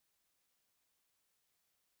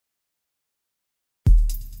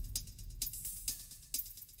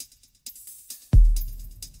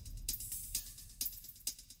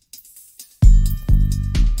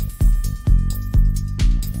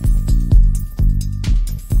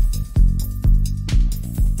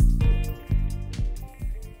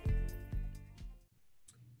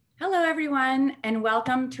everyone, and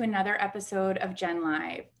welcome to another episode of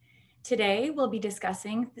GenLive. Today, we'll be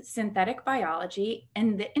discussing synthetic biology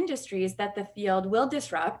and the industries that the field will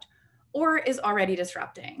disrupt or is already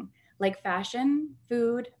disrupting, like fashion,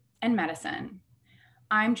 food, and medicine.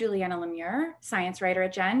 I'm Juliana Lemure, science writer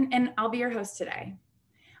at Gen, and I'll be your host today.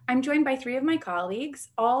 I'm joined by three of my colleagues,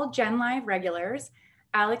 all GenLive regulars,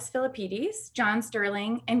 Alex Philippides, John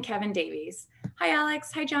Sterling, and Kevin Davies. Hi,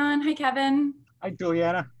 Alex. Hi, John. Hi, Kevin. Hi,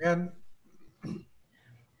 Juliana.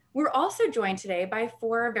 We're also joined today by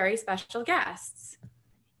four very special guests.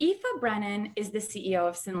 Aoife Brennan is the CEO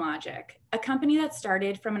of Synlogic, a company that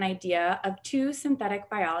started from an idea of two synthetic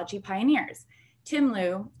biology pioneers, Tim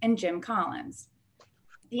Liu and Jim Collins.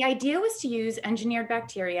 The idea was to use engineered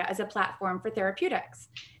bacteria as a platform for therapeutics.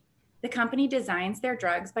 The company designs their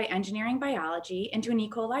drugs by engineering biology into an E.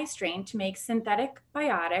 coli strain to make synthetic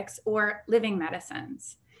biotics or living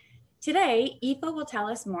medicines. Today, Aoife will tell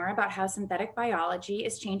us more about how synthetic biology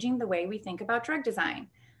is changing the way we think about drug design.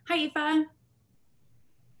 Hi, Aoife.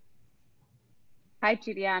 Hi,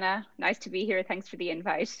 Juliana. Nice to be here. Thanks for the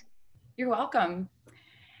invite. You're welcome.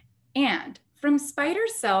 And from spider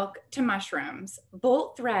silk to mushrooms,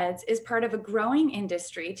 Bolt Threads is part of a growing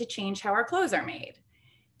industry to change how our clothes are made.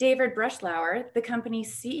 David Breslauer, the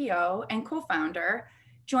company's CEO and co-founder,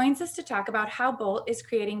 joins us to talk about how Bolt is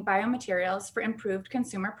creating biomaterials for improved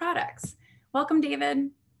consumer products. Welcome,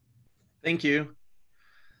 David. Thank you.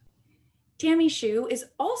 Tammy Shu is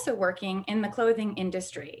also working in the clothing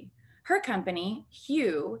industry. Her company,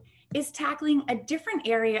 Hue, is tackling a different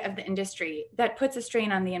area of the industry that puts a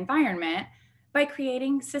strain on the environment by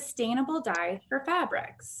creating sustainable dyes for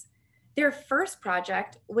fabrics. Their first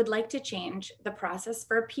project would like to change the process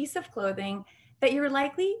for a piece of clothing that you're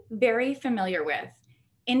likely very familiar with,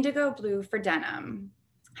 indigo blue for denim.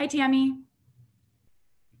 Hi, Tammy.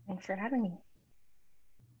 Thanks for having me.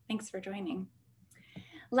 Thanks for joining.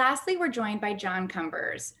 Lastly, we're joined by John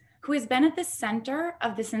Cumbers, who has been at the center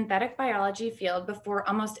of the synthetic biology field before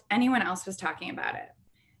almost anyone else was talking about it.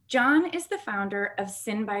 John is the founder of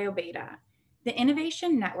SynBioBeta, the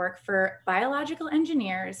innovation network for biological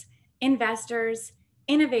engineers, investors,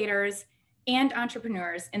 innovators, and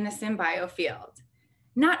entrepreneurs in the Synbio field.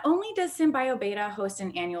 Not only does SynBioBeta host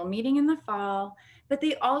an annual meeting in the fall, but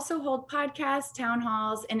they also hold podcasts, town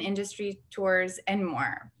halls, and industry tours, and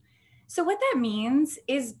more. So what that means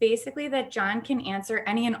is basically that John can answer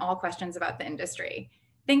any and all questions about the industry.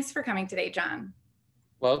 Thanks for coming today, John.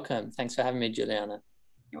 Welcome. Thanks for having me, Juliana.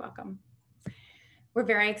 You're welcome. We're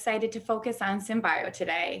very excited to focus on Synbio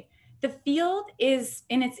today. The field is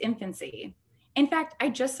in its infancy. In fact, I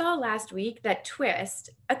just saw last week that Twist,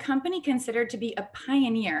 a company considered to be a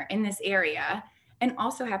pioneer in this area, and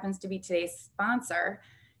also happens to be today's sponsor,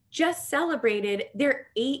 just celebrated their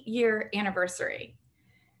 8-year anniversary.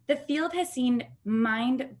 The field has seen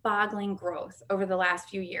mind-boggling growth over the last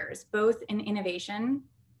few years, both in innovation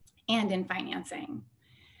and in financing.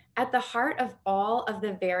 At the heart of all of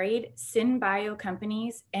the varied Synbio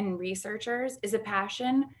companies and researchers is a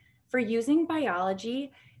passion for using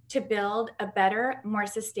biology to build a better, more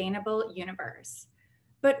sustainable universe.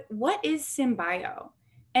 But what is Synbio?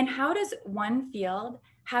 And how does one field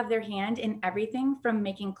have their hand in everything from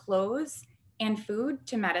making clothes and food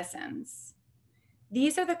to medicines?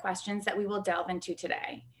 These are the questions that we will delve into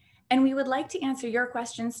today. And we would like to answer your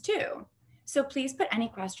questions too. So please put any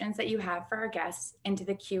questions that you have for our guests into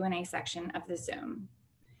the Q&A section of the Zoom.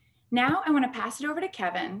 Now I want to pass it over to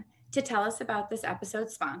Kevin to tell us about this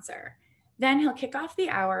episode's sponsor. Then he'll kick off the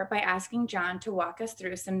hour by asking John to walk us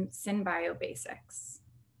through some Synbio basics.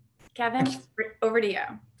 Kevin, over to you.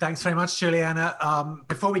 Thanks very much, Juliana.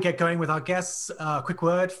 Before we get going with our guests, a quick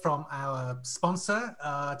word from our sponsor.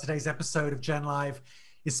 Today's episode of GenLive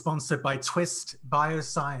is sponsored by Twist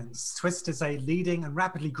Bioscience. Twist is a leading and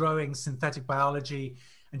rapidly growing synthetic biology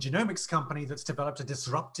and genomics company that's developed a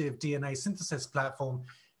disruptive DNA synthesis platform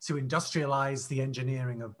to industrialize the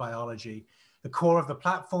engineering of biology. The core of the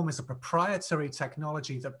platform is a proprietary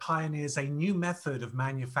technology that pioneers a new method of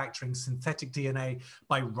manufacturing synthetic DNA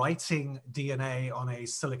by writing DNA on a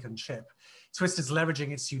silicon chip. Twist is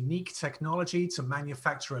leveraging its unique technology to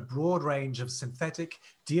manufacture a broad range of synthetic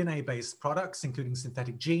DNA-based products, including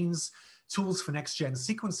synthetic genes, tools for next-gen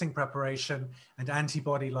sequencing preparation, and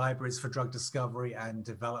antibody libraries for drug discovery and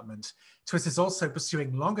development. Twist is also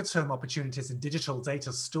pursuing longer-term opportunities in digital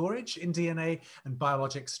data storage in DNA and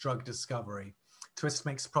biologics drug discovery. Twist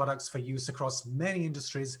makes products for use across many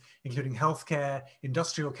industries, including healthcare,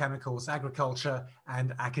 industrial chemicals, agriculture,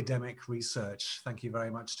 and academic research. Thank you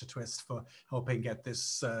very much to Twist for helping get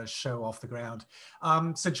this show off the ground.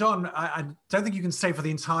 So John, I don't think you can stay for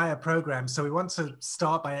the entire program, so we want to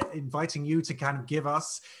start by inviting you to kind of give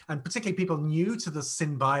us, and particularly people new to the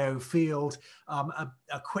SynBio field,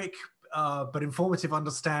 a quick but informative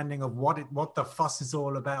understanding of what the fuss is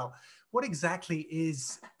all about. What exactly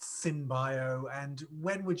is SynBio, and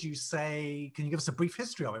when would you say, can you give us a brief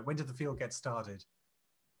history of it? When did the field get started?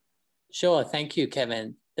 Sure, thank you,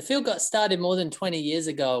 Kevin. The field got started more than 20 years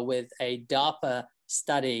ago with a DARPA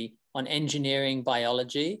study on engineering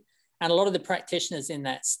biology. And a lot of the practitioners in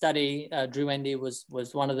that study, Drew Endy was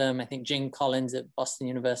one of them. I think Jim Collins at Boston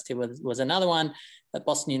University was another one. At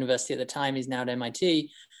Boston University at the time, he's now at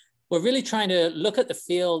MIT. We're really trying to look at the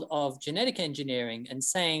field of genetic engineering and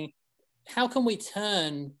saying, how can we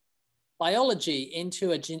turn biology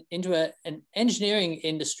into an engineering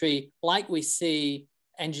industry like we see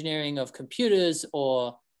engineering of computers,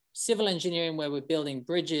 or civil engineering where we're building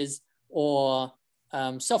bridges, or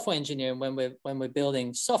software engineering when we're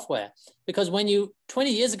building software? Because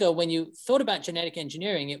 20 years ago, when you thought about genetic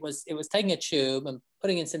engineering, it was taking a tube and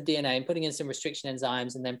putting in some DNA and putting in some restriction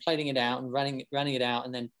enzymes and then plating it out and running it out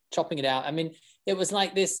and then chopping it out. I mean, it was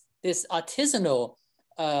like this artisanal.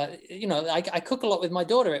 I cook a lot with my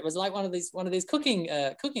daughter. It was like one of these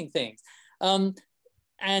cooking things.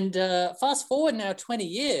 And fast forward now 20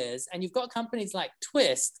 years, and you've got companies like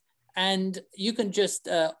Twist, and you can just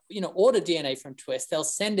order DNA from Twist. They'll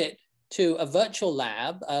send it to a virtual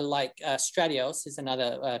lab, like Stratios is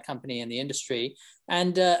another company in the industry,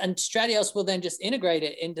 and Stratios will then just integrate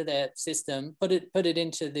it into their system, put it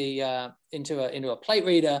into a plate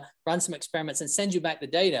reader, run some experiments, and send you back the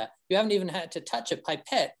data. You haven't even had to touch a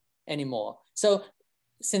pipette anymore. So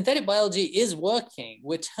synthetic biology is working.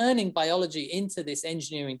 We're turning biology into this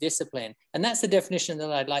engineering discipline, and that's the definition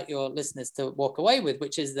that I'd like your listeners to walk away with,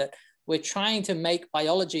 which is that we're trying to make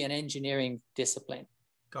biology an engineering discipline.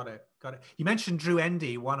 Got it. You mentioned Drew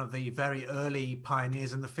Endy, one of the very early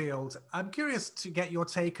pioneers in the field. I'm curious to get your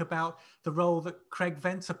take about the role that Craig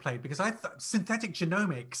Venter played, because I thought Synthetic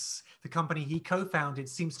Genomics, the company he co-founded,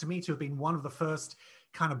 seems to me to have been one of the first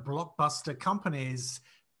kind of blockbuster companies.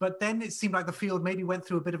 But then it seemed like the field maybe went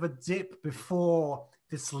through a bit of a dip before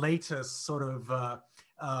this latest sort of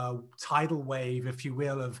tidal wave, if you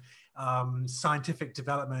will, of scientific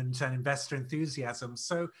development and investor enthusiasm.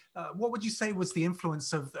 So what would you say was the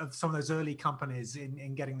influence of some of those early companies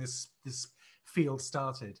in getting this field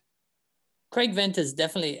started? Craig Venter is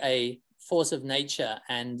definitely a force of nature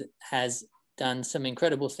and has done some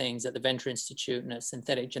incredible things at the Venter Institute and at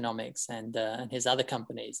Synthetic Genomics and his other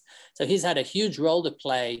companies. So he's had a huge role to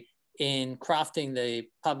play in crafting the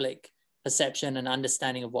public perception and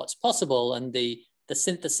understanding of what's possible, and the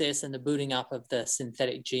synthesis and the booting up of the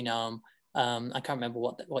synthetic genome. I can't remember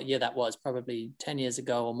what year that was, probably 10 years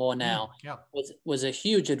ago or more now, was a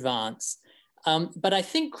huge advance. But I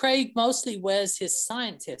think Craig mostly wears his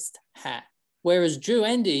scientist hat, whereas Drew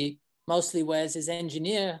Endy mostly wears his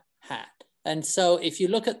engineer hat. And so if you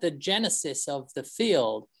look at the genesis of the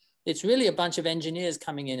field, it's really a bunch of engineers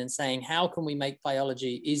coming in and saying, how can we make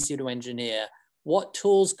biology easier to engineer? What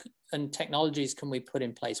tools and technologies can we put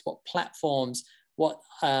in place? What platforms? What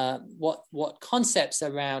concepts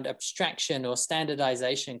around abstraction or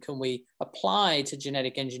standardization can we apply to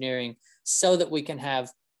genetic engineering so that we can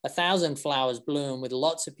have 1,000 flowers bloom with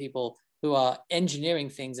lots of people who are engineering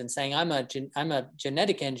things and saying, I'm a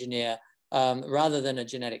genetic engineer rather than a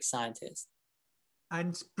genetic scientist.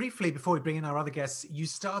 And briefly, before we bring in our other guests, you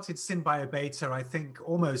started SynBioBeta, I think,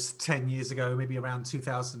 almost 10 years ago, maybe around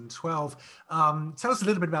 2012. Tell us a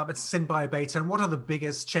little bit about SynBioBeta and what are the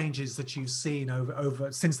biggest changes that you've seen over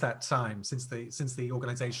since that time, since the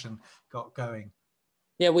organization got going?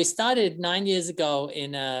 Yeah, we started 9 years ago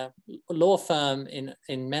in a law firm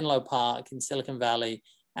in Menlo Park in Silicon Valley,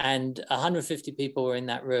 and 150 people were in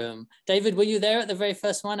that room. David, were you there at the very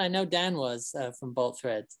first one? I know Dan was from Bolt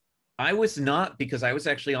Threads. I was not, because I was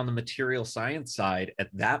actually on the material science side. At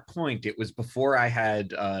that point, it was before I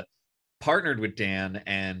had partnered with Dan,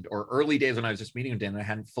 or early days when I was just meeting with Dan, I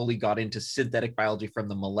hadn't fully got into synthetic biology from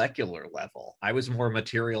the molecular level. I was more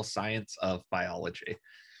material science of biology.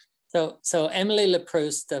 So Emily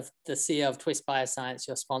LaProust, the CEO of Twist Bioscience,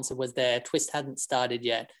 your sponsor, was there. Twist hadn't started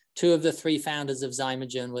yet. 2 of the 3 founders of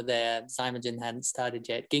Zymergen were there. Zymergen hadn't started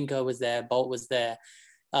yet. Ginkgo was there. Bolt was there.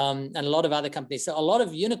 And a lot of other companies. So a lot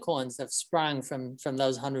of unicorns have sprung from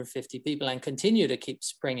those 150 people and continue to keep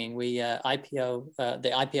springing. We the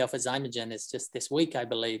IPO for Zymergen is just this week, I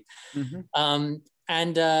believe. Mm-hmm.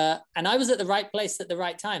 And I was at the right place at the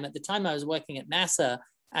right time. At the time, I was working at NASA,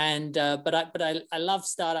 and but I love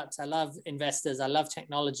startups, I love investors, I love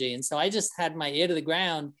technology, and so I just had my ear to the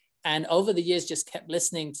ground, and over the years just kept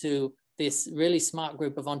listening to this really smart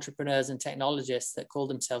group of entrepreneurs and technologists that call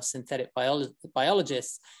themselves synthetic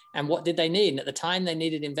biologists. And what did they need? And at the time, they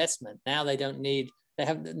needed investment. Now they don't need.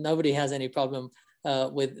 Nobody has any problem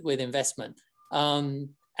with investment.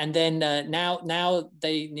 And then now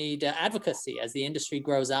they need advocacy as the industry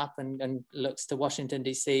grows up and looks to Washington,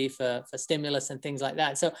 D.C. for stimulus and things like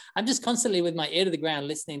that. So I'm just constantly with my ear to the ground,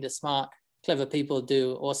 listening to smart, clever people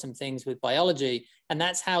do awesome things with biology. And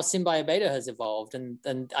that's how SynBioBeta has evolved.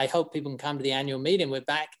 And I hope people can come to the annual meeting. We're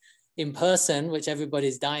back in person, which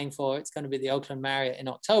everybody's dying for. It's going to be the Oakland Marriott in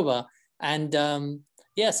October. And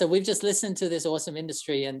yeah, so we've just listened to this awesome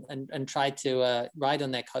industry and tried to ride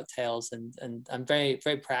on their coattails. And I'm very,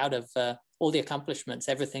 very proud of all the accomplishments,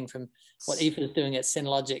 everything from what Aoife is doing at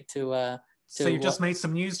Synlogic to so you've just made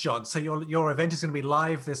some news, John. So your event is going to be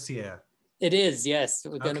live this year. It is, yes.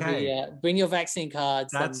 We're going to be, bring your vaccine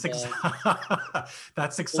cards. That's,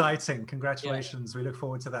 that's exciting. Congratulations. Yeah. We look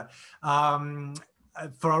forward to that.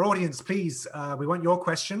 For our audience, please, we want your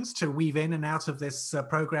questions to weave in and out of this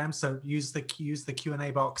program. So use the Q&A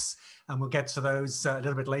box, and we'll get to those a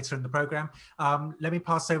little bit later in the program. Let me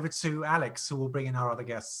pass over to Alex, who will bring in our other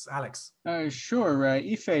guests. Alex. Sure.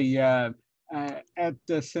 Aoife, at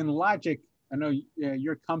Synlogic, I know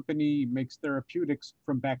your company makes therapeutics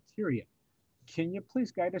from bacteria. Can you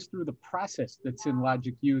please guide us through the process that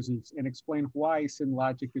Synlogic uses and explain why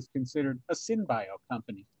Synlogic is considered a SynBio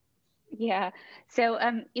company? Yeah, so,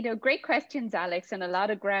 great questions, Alex, and a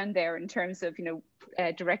lot of ground there in terms of,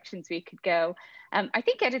 directions we could go. I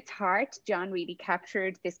think at its heart, John really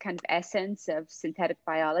captured this kind of essence of synthetic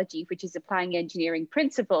biology, which is applying engineering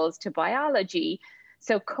principles to biology.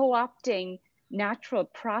 So co-opting natural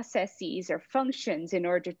processes or functions in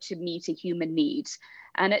order to meet a human need.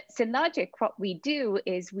 And at Synlogic, what we do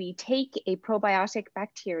is we take a probiotic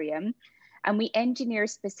bacterium and we engineer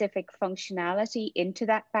specific functionality into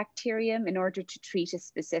that bacterium in order to treat a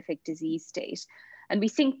specific disease state. And we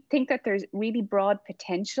think that there's really broad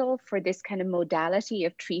potential for this kind of modality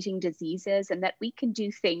of treating diseases, and that we can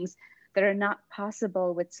do things that are not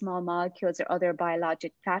possible with small molecules or other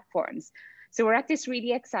biologic platforms. So we're at this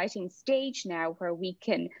really exciting stage now where we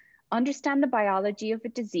can understand the biology of a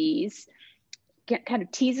disease, kind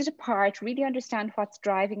of tease it apart, really understand what's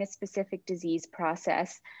driving a specific disease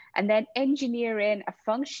process, and then engineer in a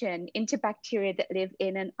function into bacteria that live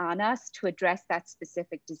in and on us to address that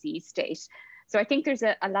specific disease state. So I think there's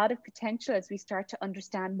a lot of potential as we start to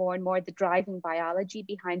understand more and more the driving biology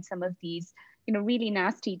behind some of these, really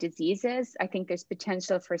nasty diseases. I think there's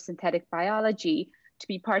potential for synthetic biology to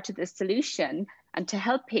be part of the solution and to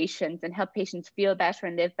help patients feel better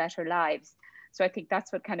and live better lives. So I think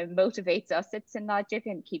that's what kind of motivates us at Synlogic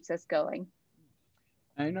and keeps us going.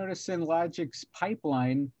 I noticed Synlogic's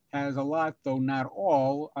pipeline has a lot, though not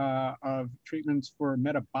all, of treatments for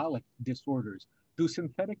metabolic disorders. Do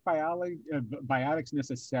synthetic biotics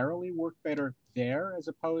necessarily work better there as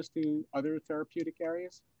opposed to other therapeutic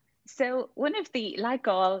areas? So one of the, like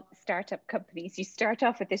all startup companies, you start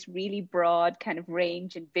off with this really broad kind of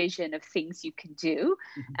range and vision of things you can do.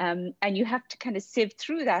 Mm-hmm. And you have to kind of sieve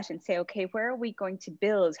through that and say, okay, where are we going to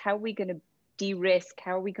build? How are we going to de-risk?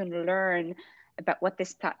 How are we going to learn about what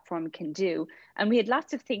this platform can do? And we had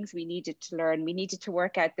lots of things we needed to learn. We needed to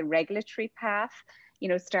work out the regulatory path,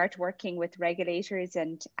 start working with regulators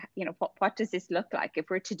and, what does this look like?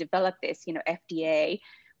 If we're to develop this, FDA,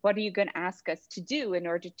 what are you going to ask us to do in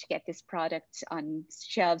order to get this product on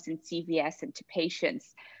shelves in CVS and to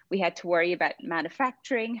patients? We had to worry about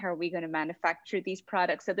manufacturing. How are we going to manufacture these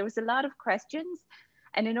products? So there was a lot of questions.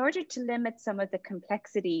 And in order to limit some of the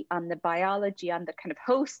complexity on the biology, on the kind of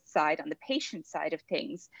host side, on the patient side of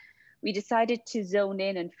things, we decided to zone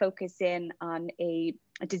in and focus in on a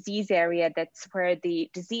disease area that's where the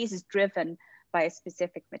disease is driven by a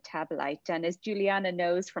specific metabolite. And as Juliana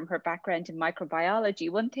knows from her background in microbiology,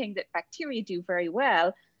 one thing that bacteria do very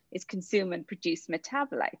well is consume and produce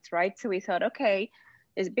metabolites, right? So we thought, okay,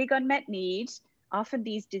 there's a big unmet need. Often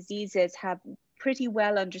these diseases have pretty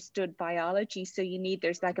well understood biology. So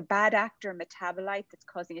there's like a bad actor metabolite that's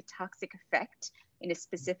causing a toxic effect in a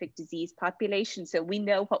specific disease population. So we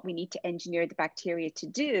know what we need to engineer the bacteria to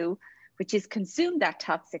do, which is consume that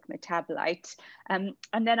toxic metabolite. And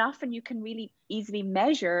then often you can really easily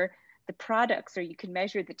measure the products, or you can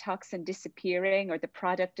measure the toxin disappearing or the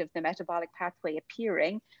product of the metabolic pathway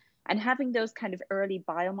appearing, and having those kind of early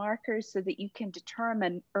biomarkers so that you can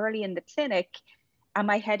determine early in the clinic am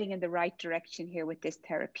I heading in the right direction here with this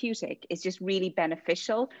therapeutic, is just really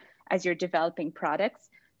beneficial as you're developing products.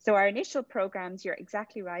 So our initial programs, you're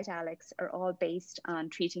exactly right, Alex, are all based on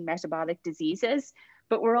treating metabolic diseases,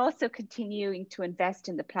 but we're also continuing to invest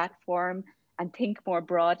in the platform and think more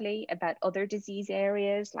broadly about other disease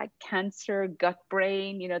areas like cancer, gut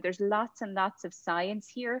brain. You know, there's lots and lots of science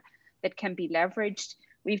here that can be leveraged.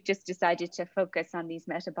 We've just decided to focus on these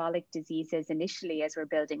metabolic diseases initially as we're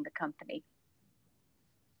building the company.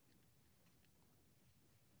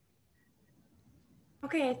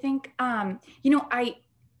 Okay, I think, you know,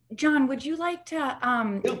 John, would you like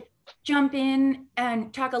to jump in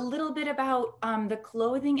and talk a little bit about the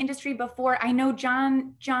clothing industry before? I know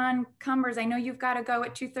John Cumbers, I know you've got to go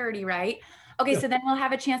at 2:30, right? Okay, so then we'll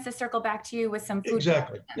have a chance to circle back to you with some food.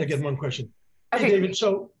 Exactly. Again, one question. Okay. Hey, David,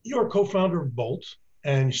 so you're a co-founder of Bolt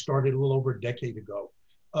and you started a little over a decade ago.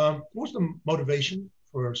 What was the motivation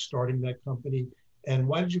for starting that company? And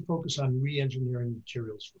why did you focus on re-engineering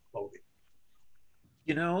materials for clothing?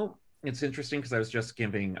 You know, it's interesting because I was just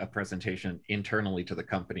giving a presentation internally to the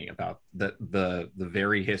company about the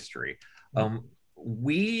very history. When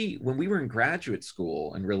we were in graduate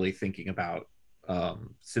school and really thinking about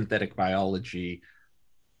synthetic biology,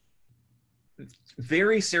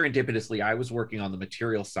 very serendipitously, I was working on the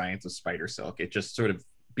material science of spider silk. It just sort of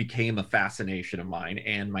became a fascination of mine,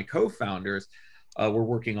 and my co-founders were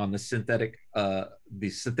working on the synthetic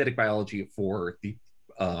biology for the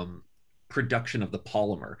production of the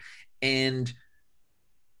polymer. And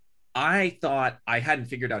I thought I hadn't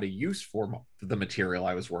figured out a use for the material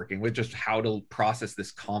I was working with, just how to process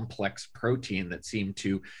this complex protein that seemed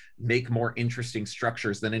to make more interesting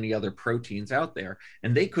structures than any other proteins out there.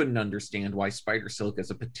 And they couldn't understand why spider silk as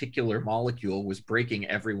a particular molecule was breaking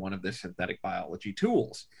every one of the synthetic biology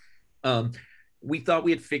tools. We thought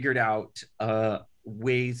we had figured out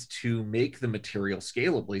ways to make the material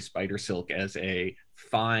scalably, spider silk as a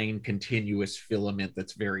fine, continuous filament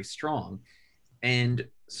that's very strong. And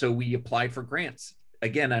so we applied for grants.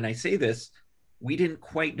 Again, and I say this, we didn't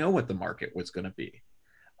quite know what the market was going to be.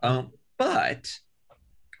 But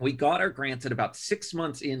we got our grants at about 6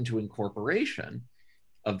 months into incorporation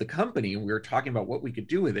of the company, and we were talking about what we could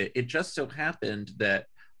do with it. It just so happened that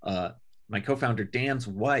my co-founder Dan's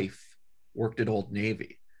wife worked at Old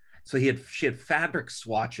Navy. So she had fabric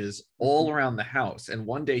swatches all around the house. And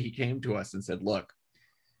one day he came to us and said, look,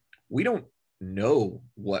 we don't know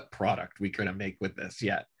what product we're going to make with this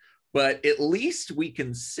yet, but at least we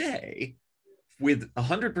can say with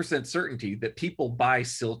 100% certainty that people buy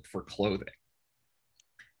silk for clothing.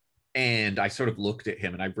 And I sort of looked at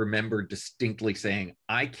him and I remember distinctly saying,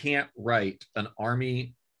 I can't write an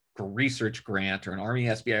Army research grant or an Army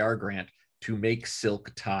SBIR grant to make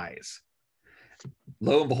silk ties.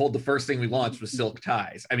 Lo and behold, the first thing we launched was silk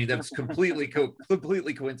ties. I mean, that's completely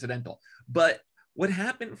coincidental. But what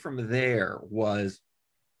happened from there was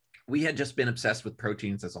we had just been obsessed with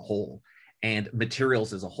proteins as a whole and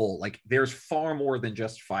materials as a whole. Like there's far more than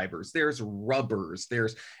just fibers. There's rubbers,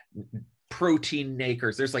 there's protein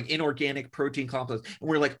makers, there's like inorganic protein complexes. And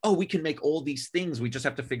we're like, oh, we can make all these things. We just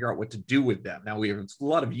have to figure out what to do with them. Now we have a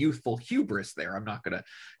lot of youthful hubris there. I'm not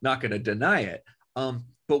gonna deny it.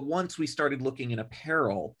 But once we started looking in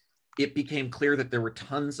apparel, it became clear that there were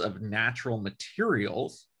tons of natural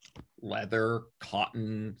materials, leather,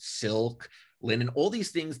 cotton, silk, linen, all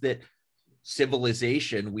these things that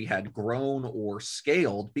civilization we had grown or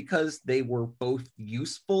scaled because they were both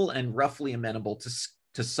useful and roughly amenable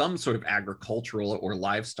to some sort of agricultural or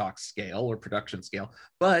livestock scale or production scale,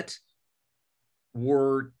 but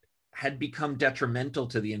had become detrimental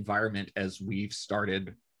to the environment as we've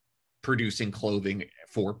started producing clothing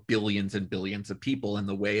for billions and billions of people in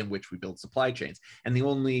the way in which we build supply chains. And the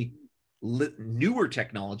only newer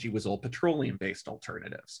technology was all petroleum-based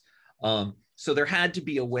alternatives. So there had to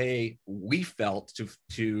be a way, we felt,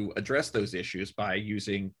 to address those issues by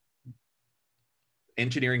using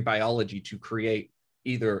engineering biology to create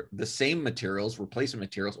either the same materials, replacement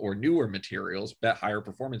materials, or newer materials, higher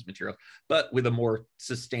performance materials, but with a more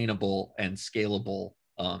sustainable and scalable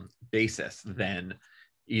basis than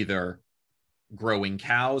either growing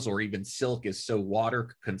cows or even silk is so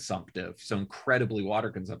water consumptive, so incredibly water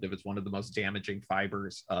consumptive. It's one of the most damaging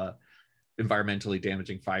fibers, environmentally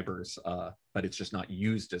damaging fibers, but it's just not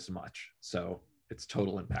used as much. So its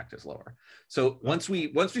total impact is lower. So once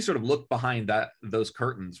we sort of looked behind those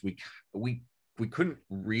curtains, we couldn't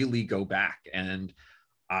really go back. And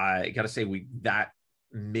I got to say, that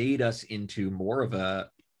made us into more of a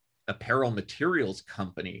apparel materials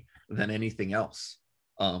company than anything else.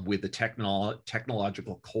 With the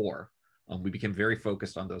technological core, we became very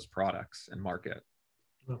focused on those products and market.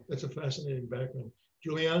 Well, that's a fascinating background.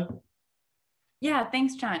 Juliana? Yeah,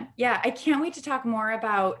 thanks, John. Yeah, I can't wait to talk more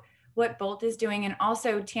about what Bolt is doing. And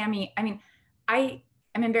also, Tammy, I mean, I'm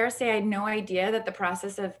embarrassed to say I had no idea that the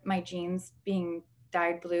process of my jeans being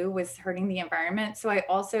dyed blue was hurting the environment. So I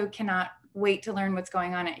also cannot wait to learn what's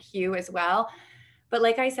going on at Hue as well. But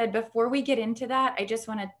like I said, before we get into that, I just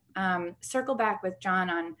want to circle back with John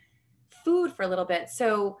on food for a little bit.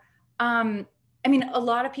 So, I mean, a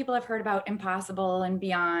lot of people have heard about Impossible and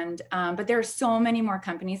Beyond, but there are so many more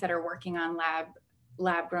companies that are working on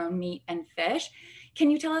lab grown meat and fish. Can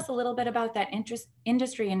you tell us a little bit about that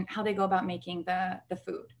industry and how they go about making the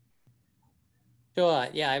food? Sure.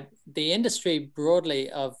 Yeah, the industry broadly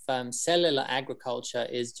of cellular agriculture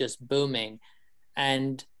is just booming.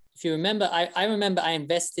 And if you remember, I remember I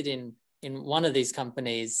invested in one of these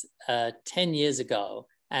companies 10 years ago,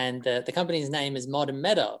 and the company's name is Modern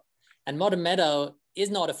Meadow. And Modern Meadow is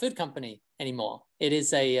not a food company anymore. It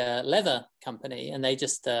is a leather company, and they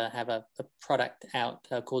just have a product out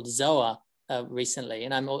called Zoa recently,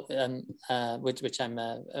 and which I'm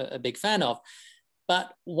a big fan of.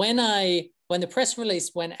 But when the press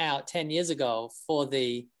release went out 10 years ago for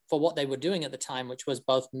what they were doing at the time, which was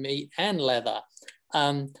both meat and leather,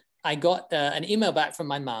 I got an email back from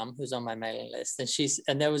my mom, who's on my mailing list,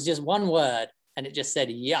 and there was just one word, and it just said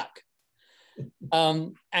yuck.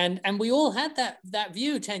 And we all had that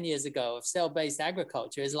view 10 years ago of cell-based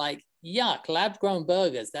agriculture is like, yuck, lab-grown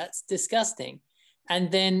burgers, that's disgusting.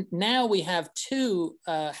 And then now we have two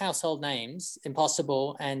household names,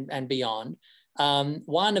 Impossible and Beyond.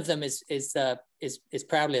 One of them is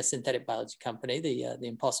proudly a synthetic biology company, the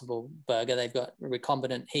Impossible Burger. They've got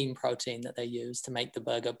recombinant heme protein that they use to make the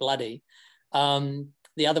burger bloody.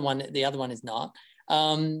 The other one is not.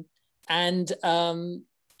 And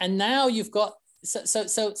now you've got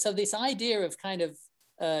so this idea of kind of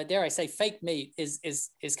dare I say fake meat is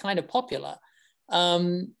kind of popular,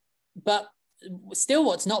 but still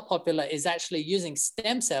what's not popular is actually using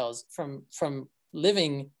stem cells from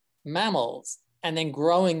living mammals and then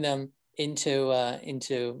growing them into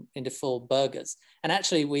full burgers. And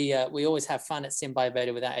actually we always have fun at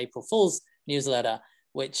SynBioBeta with our April Fool's newsletter,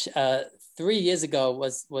 which 3 years ago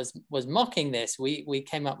was mocking this. We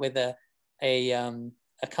came up with a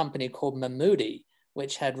company called Mamoudi,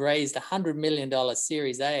 which had raised $100 million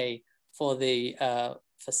Series A for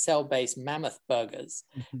cell-based mammoth burgers.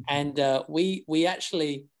 And we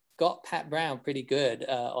actually got Pat Brown pretty good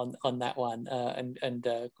on that one, and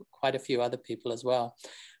quite a few other people as well.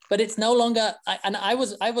 But it's no longer, and I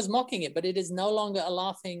was mocking it, but it is no longer a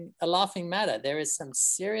laughing matter. There are some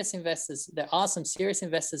serious investors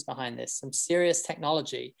behind this, some serious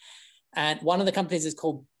technology. And one of the companies is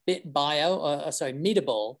called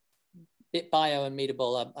Meatable. BitBio and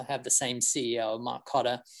Meatable have the same CEO, Mark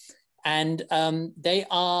Cotter. And they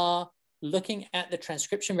are looking at the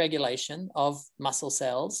transcription regulation of muscle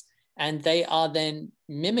cells, and they are then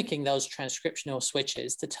mimicking those transcriptional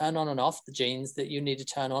switches to turn on and off the genes that you need to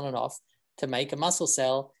turn on and off to make a muscle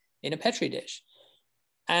cell in a Petri dish.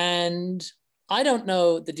 And I don't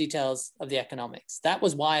know the details of the economics. That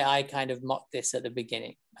was why I kind of mocked this at the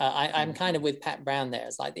beginning. I'm kind of with Pat Brown there.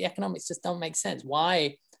 It's like the economics just don't make sense.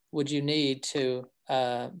 Why would you need to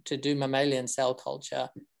do mammalian cell culture,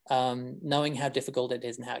 knowing how difficult it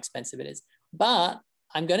is and how expensive it is? But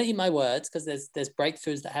I'm going to eat my words, because there's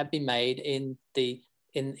breakthroughs that have been made in the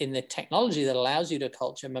technology that allows you to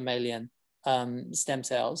culture mammalian stem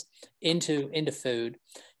cells into food.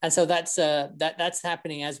 And so that's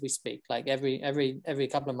happening as we speak. Like every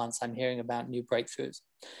couple of months, I'm hearing about new breakthroughs.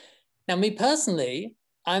 Now, me personally,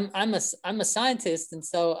 I'm a scientist, and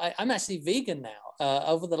so I'm actually vegan now.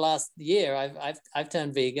 Over the last year, I've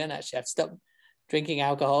turned vegan. Actually, I've stopped drinking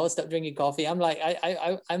alcohol, stopped drinking coffee. I'm like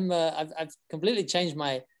I've completely changed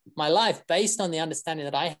my life based on the understanding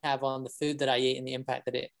that I have on the food that I eat and the impact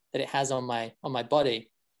that it has on my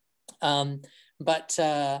body. But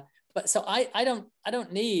so I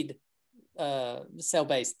don't need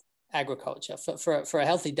cell-based agriculture for a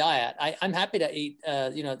healthy diet. I'm happy to eat.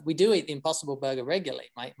 We do eat the Impossible Burger regularly.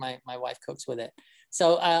 My wife cooks with it.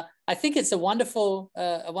 So I think it's a wonderful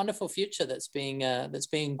future that's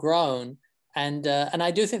being grown. And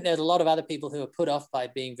I do think there's a lot of other people who are put off by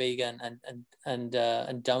being vegan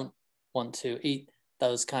and don't want to eat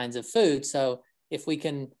those kinds of food. So if we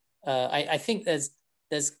can, I think there's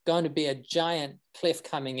going to be a giant cliff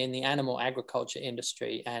coming in the animal agriculture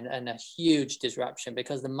industry and a huge disruption,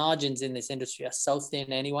 because the margins in this industry are so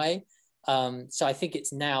thin anyway. So I think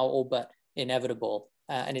it's now all but inevitable,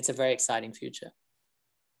 and it's a very exciting future.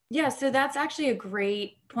 Yeah, so that's actually a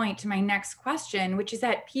great point to my next question, which is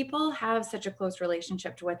that people have such a close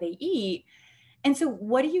relationship to what they eat. And so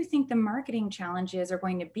what do you think the marketing challenges are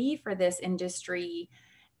going to be for this industry,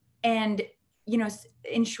 and, you know,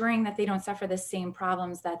 ensuring that they don't suffer the same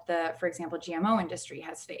problems that the, for example, GMO industry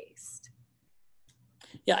has faced?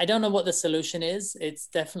 Yeah, I don't know what the solution is. It's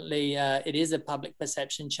definitely, it is a public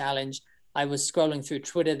perception challenge. I was scrolling through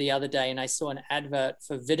Twitter the other day and I saw an advert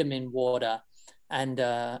for vitamin water, and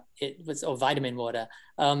it was, or vitamin water,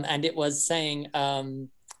 and it was saying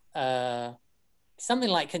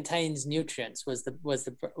something like contains nutrients was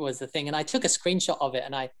the thing. And I took a screenshot of it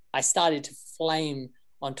and I started to flame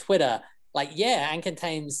on Twitter, like, yeah, and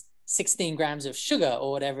contains 16 grams of sugar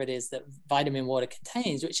or whatever it is that vitamin water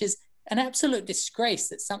contains, which is an absolute disgrace.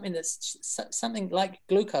 That's something like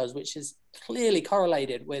glucose, which is clearly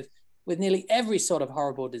correlated with nearly every sort of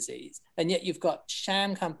horrible disease. And yet you've got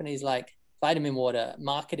sham companies like Vitamin Water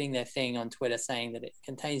marketing their thing on Twitter saying that it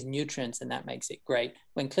contains nutrients and that makes it great,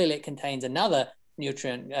 when clearly it contains another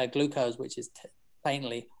nutrient, glucose, which is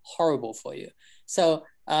plainly horrible for you. So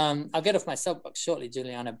I'll get off my soapbox shortly,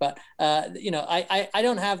 Juliana, but you know, I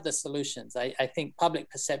don't have the solutions. I think public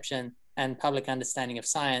perception and public understanding of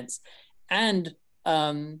science and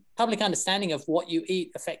public understanding of what you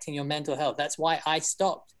eat affecting your mental health. That's why I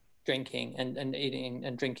stopped drinking and eating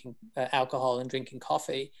and drinking alcohol and drinking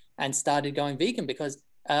coffee and started going vegan, because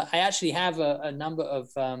I actually have a number of,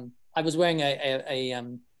 I was wearing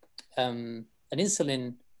an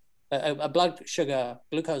insulin, a blood sugar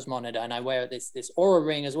glucose monitor, and I wear this Oura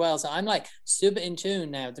ring as well. So I'm like super in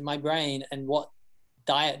tune now to my brain and what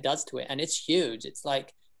diet does to it. And it's huge. It's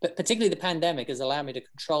like, but particularly the pandemic has allowed me to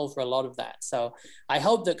control for a lot of that. So I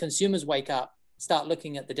hope that consumers wake up, start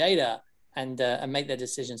looking at the data and make their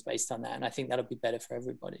decisions based on that. And I think that'll be better for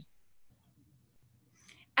everybody.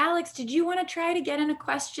 Alex, did you want to try to get in a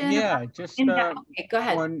question? Yeah, just okay, go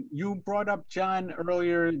ahead. When you brought up, John,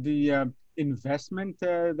 earlier, the investment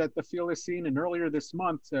that the field has seen, and earlier this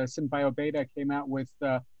month, SynBioBeta came out with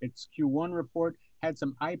its Q1 report, had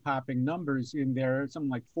some eye-popping numbers in there, something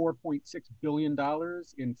like $4.6 billion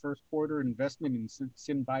in first quarter investment in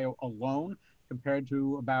SynBio alone, compared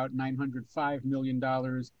to about $905 million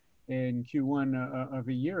in Q1 of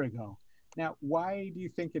a year ago. Now, why do you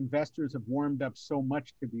think investors have warmed up so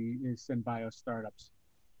much to the SynBio startups?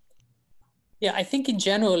 Yeah, I think in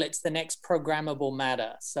general, it's the next programmable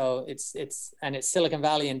matter. So it's Silicon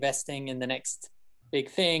Valley investing in the next big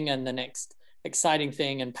thing and the next exciting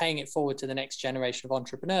thing and paying it forward to the next generation of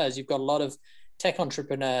entrepreneurs. You've got a lot of tech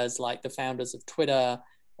entrepreneurs like the founders of Twitter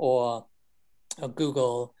or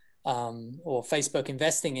Google or Facebook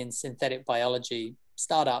investing in synthetic biology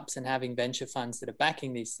startups and having venture funds that are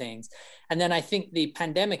backing these things. And then I think the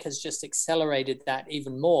pandemic has just accelerated that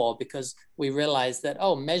even more, because we realized that,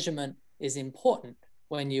 oh, measurement is important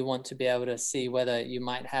when you want to be able to see whether you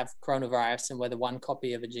might have coronavirus and whether one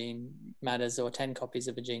copy of a gene matters or 10 copies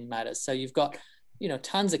of a gene matters. So you've got, you know,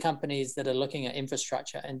 tons of companies that are looking at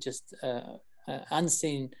infrastructure and just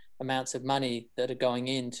unseen amounts of money that are going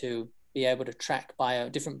in to be able to track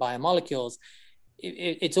different biomolecules.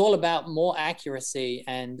 It's all about more accuracy.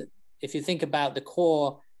 And if you think about the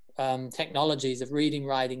core technologies of reading,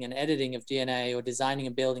 writing, and editing of DNA, or designing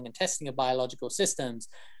and building and testing of biological systems,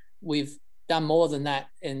 we've done more than that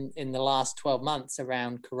in the last 12 months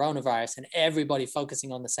around coronavirus, and everybody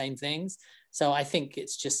focusing on the same things. So I think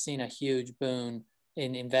it's just seen a huge boon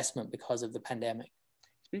in investment because of the pandemic.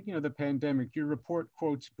 Speaking of the pandemic, your report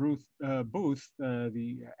quotes Booth,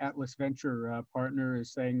 the Atlas Venture partner,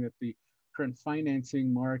 is saying that the current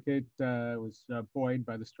financing market was buoyed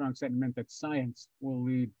by the strong sentiment that science will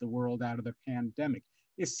lead the world out of the pandemic.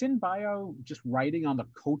 Is SynBio just riding on the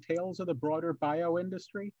coattails of the broader bio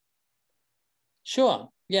industry? Sure.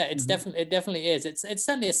 Yeah, it definitely is. It's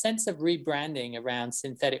certainly a sense of rebranding around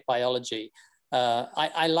synthetic biology.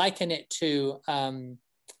 I liken it to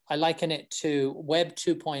Web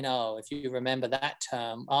 2.0, if you remember that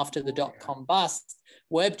term. After the .com bust,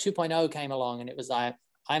 Web 2.0 came along, and it was like,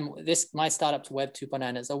 my startup's Web 2.0.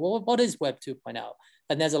 And so, well, what is Web 2.0?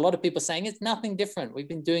 And there's a lot of people saying it's nothing different. We've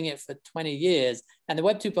been doing it for 20 years. And the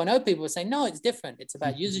Web 2.0 people were saying, no, it's different. It's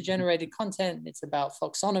about user-generated content. It's about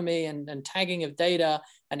taxonomy and tagging of data.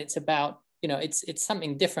 And it's about, you know, it's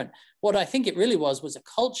something different. What I think it really was a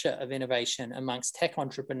culture of innovation amongst tech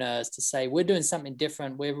entrepreneurs to say, we're doing something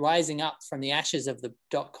different. We're rising up from the ashes of the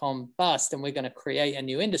 .com bust, and we're going to create a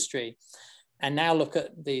new industry. And now look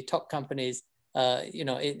at the top companies you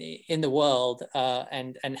know, in the world,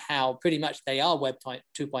 and how pretty much they are Web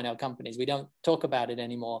 2.0 companies. We don't talk about it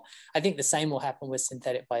anymore. I think the same will happen with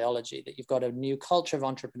synthetic biology, that you've got a new culture of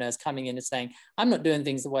entrepreneurs coming in and saying, I'm not doing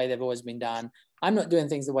things the way they've always been done. I'm not doing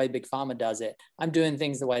things the way Big Pharma does it. I'm doing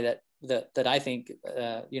things the way that that I think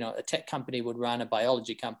a tech company would run, a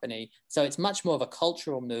biology company. So it's much more of a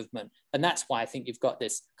cultural movement, and that's why I think you've got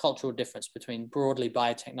this cultural difference between broadly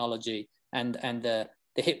biotechnology and the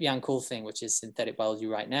hip young cool thing, which is synthetic biology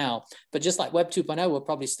right now. But just like Web 2.0, we'll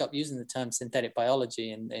probably stop using the term synthetic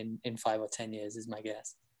biology in 5 or 10 years, is my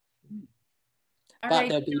guess. But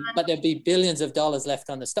there'll be billions of dollars left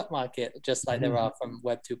on the stock market, just like there are from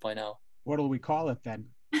Web 2.0. What do we call it then?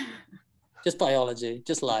 Just biology,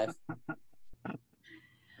 just life.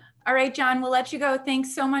 All right, John, we'll let you go.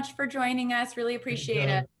 Thanks so much for joining us. Really appreciate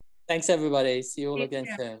it. Thanks, everybody. See you all again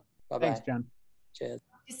soon. Bye-bye. Thanks, John. Cheers.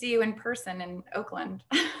 To see you in person in Oakland.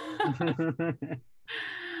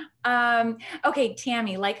 Okay,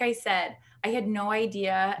 Tammy, like I said, I had no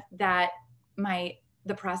idea that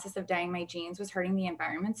the process of dyeing my jeans was hurting the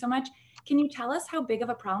environment so much. Can you tell us how big of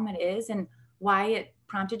a problem it is and why it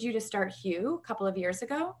prompted you to start Hue a couple of years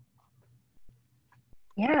ago?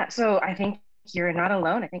 Yeah, so I think you're not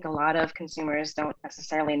alone. I think a lot of consumers don't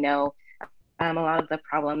necessarily know a lot of the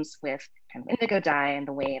problems with kind of indigo dye and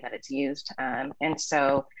the way that it's used. And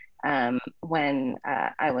so when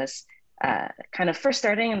I was kind of first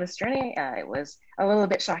starting in this journey, it was a little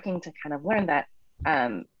bit shocking to kind of learn that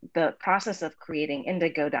the process of creating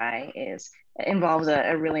indigo dye involves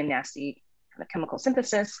a really nasty kind of chemical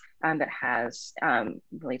synthesis that has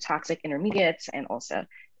really toxic intermediates and also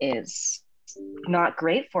is not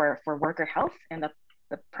great for worker health. And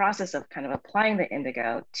the process of kind of applying the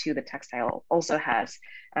indigo to the textile also has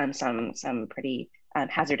some pretty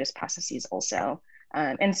hazardous processes also.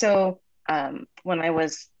 And so when I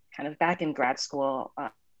was kind of back in grad school,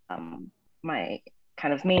 my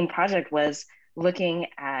kind of main project was looking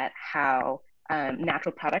at how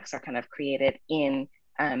natural products are kind of created in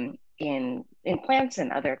plants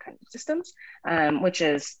and other kind of systems, which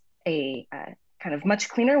is a kind of much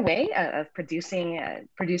cleaner way of producing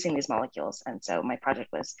these molecules. And so my project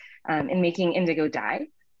was in making indigo dye.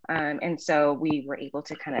 And so we were able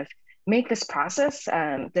to kind of make this process,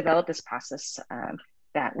 develop this process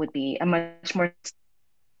that would be a much more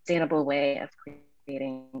sustainable way of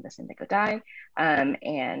creating this indigo dye,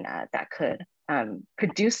 and that could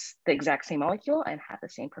produce the exact same molecule and have the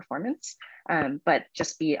same performance, but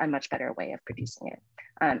just be a much better way of producing it.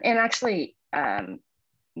 And actually,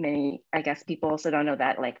 many, I guess, people also don't know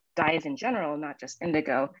that like dyes in general, not just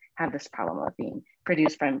indigo, have this problem of being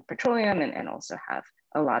produced from petroleum and also have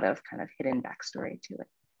a lot of kind of hidden backstory to it.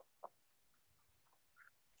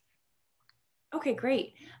 Okay,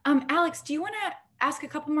 great. Alex, do you want to ask a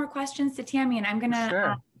couple more questions to Tammy? And I'm going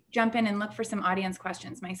to jump in and look for some audience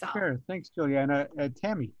questions myself. Sure, thanks, Juliana.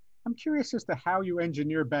 Tammy, I'm curious as to how you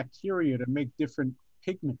engineer bacteria to make different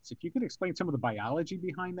pigments. If you could explain some of the biology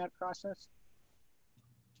behind that process.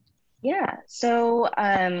 Yeah, so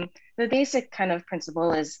the basic kind of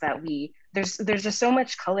principle is that there's just so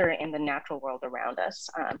much color in the natural world around us.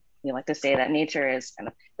 We like to say that nature is kind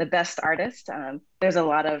of the best artist. There's a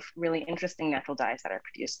lot of really interesting natural dyes that are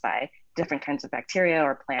produced by different kinds of bacteria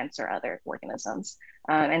or plants or other organisms.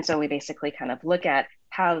 And so we basically kind of look at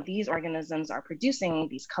how these organisms are producing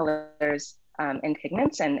these colors and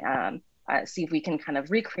pigments and see if we can kind of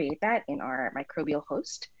recreate that in our microbial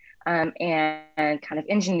host. And kind of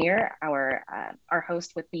engineer our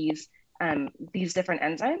host with these different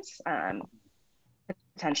enzymes,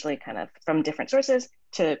 potentially kind of from different sources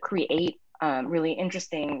to create really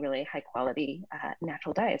interesting, really high quality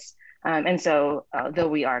natural dyes. And so though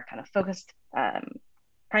we are kind of focused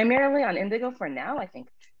primarily on indigo for now, I think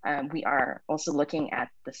we are also looking at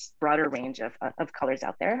this broader range of colors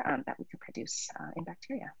out there that we can produce in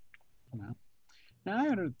bacteria. Wow. Now I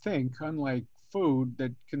would think, unlike food,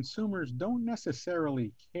 that consumers don't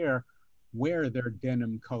necessarily care where their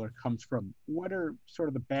denim color comes from. What are sort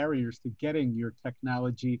of the barriers to getting your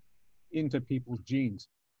technology into people's jeans?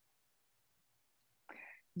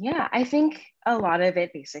 Yeah, I think a lot of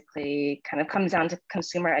it basically kind of comes down to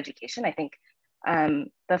consumer education. I think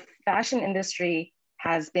the fashion industry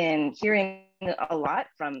has been hearing a lot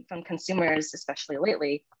from consumers, especially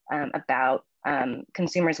lately, about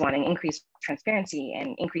consumers wanting increased transparency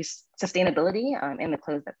and increased sustainability in the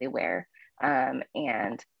clothes that they wear.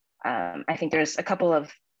 And I think there's a couple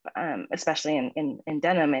of, especially in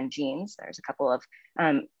denim and jeans, there's a couple of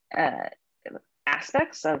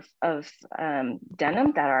aspects of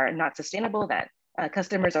denim that are not sustainable that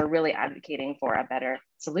customers are really advocating for a better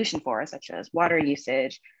solution for, such as water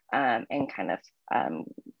usage and kind of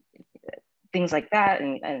things like that,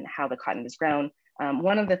 and how the cotton is grown.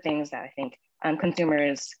 One of the things that I think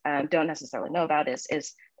consumers don't necessarily know about is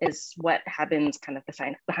what happens kind of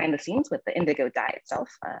behind the scenes with the indigo dye itself.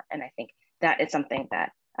 And I think that is something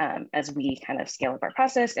that as we kind of scale up our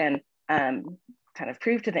process and kind of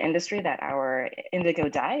prove to the industry that our indigo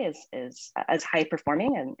dye is as high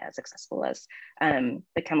performing and as accessible as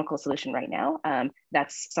the chemical solution right now.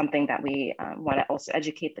 That's something that we want to also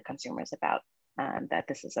educate the consumers about, that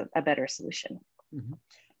this is a better solution. Mm-hmm.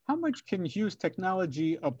 How much can Hue's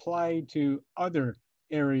technology apply to other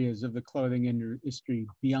areas of the clothing industry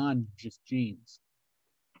beyond just jeans?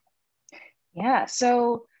 Yeah,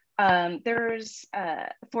 so there's,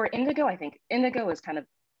 for indigo, I think indigo is kind of,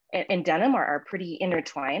 and denim are pretty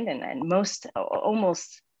intertwined, and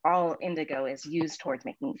almost all indigo is used towards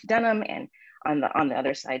making denim. And on the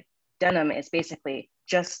other side, denim is basically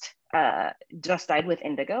just dyed with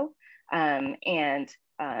indigo.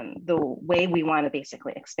 The way we want to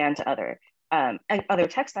basically expand to other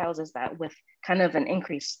textiles is that with kind of an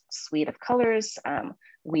increased suite of colors,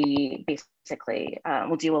 we basically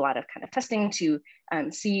will do a lot of kind of testing to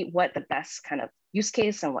see what the best kind of use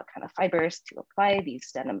case and what kind of fibers to apply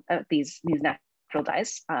these denim, these natural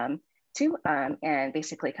dyes to, and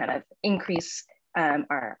basically kind of increase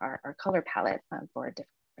our color palette for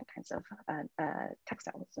different kinds of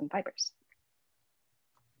textiles and fibers.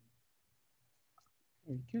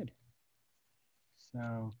 Very good.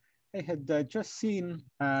 So I had just seen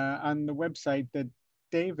on the website that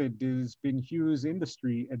David has been Hue's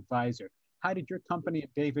industry advisor. How did your company and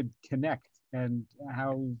David connect, and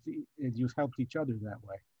how you've helped each other that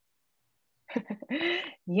way?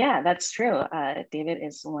 Yeah, that's true. David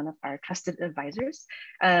is one of our trusted advisors.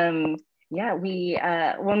 Yeah,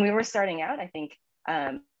 when we were starting out, I think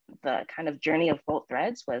the kind of journey of Bolt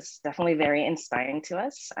Threads was definitely very inspiring to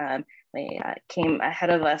us. They came ahead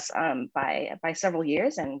of us by several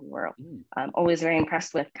years, and we were always very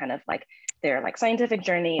impressed with kind of like their scientific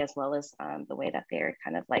journey, as well as the way that they're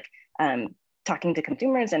kind of talking to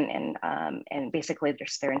consumers and basically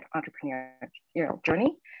just their entrepreneurial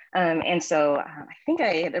journey. And so I think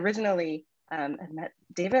I had originally met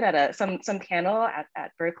David at some panel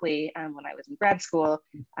at Berkeley when I was in grad school.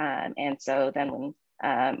 And so then when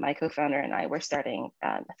my co-founder and I were starting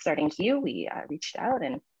Hue, we reached out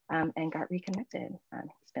and got reconnected.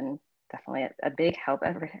 It's been definitely a big help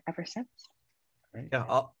ever since. Great.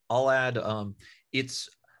 Yeah, I'll add,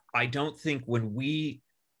 I don't think when we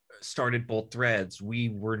started Bolt Threads, we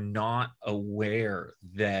were not aware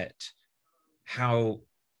that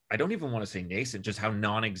I don't even want to say nascent, just how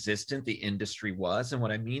non-existent the industry was. And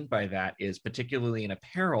what I mean by that is, particularly in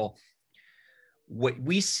apparel, what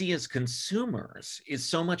we see as consumers is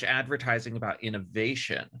so much advertising about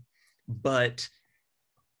innovation, but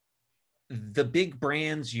the big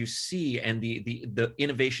brands you see and the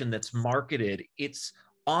innovation that's marketed, it's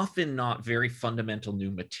often not very fundamental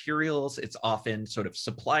new materials. It's often sort of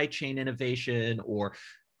supply chain innovation or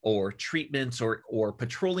treatments or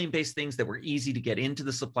petroleum-based things that were easy to get into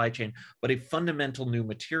the supply chain, but a fundamental new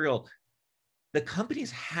material.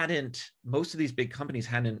 Most of these big companies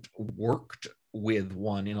hadn't worked with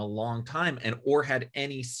one in a long time or had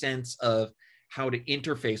any sense of how to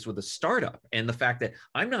interface with a startup. And the fact that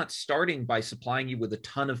I'm not starting by supplying you with a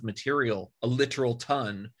ton of material, a literal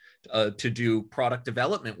ton, to do product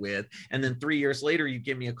development with, and then 3 years later you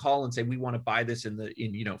give me a call and say we want to buy this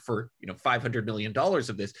for $500 million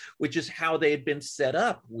of this, which is how they had been set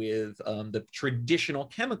up with the traditional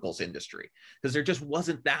chemicals industry, because there just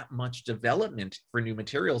wasn't that much development for new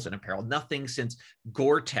materials in apparel, nothing since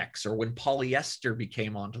Gore-Tex or when polyester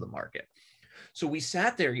became onto the market. So we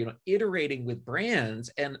sat there, iterating with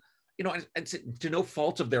brands and, to no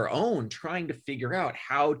fault of their own, trying to figure out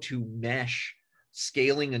how to mesh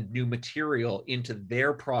scaling a new material into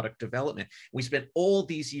their product development. We spent all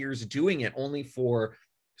these years doing it, only for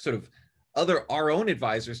sort of our own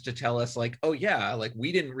advisors to tell us oh yeah,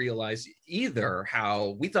 we didn't realize either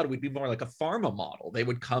how we thought it would be more like a pharma model. They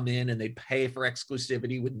would come in and they'd pay for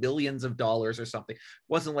exclusivity with millions of dollars or something. It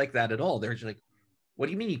wasn't like that at all. They're just what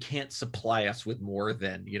do you mean you can't supply us with more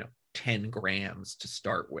than 10 grams to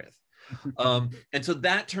start with? And so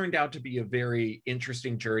that turned out to be a very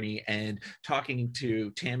interesting journey. And talking to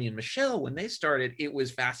Tammy and Michelle when they started, it was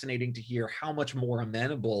fascinating to hear how much more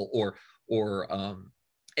amenable or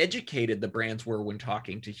educated the brands were when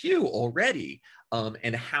talking to Hue already,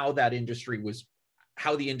 and how the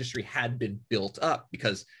industry had been built up,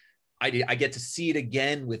 because I get to see it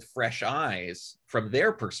again with fresh eyes from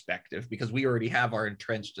their perspective, because we already have our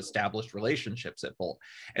entrenched, established relationships at Bolt.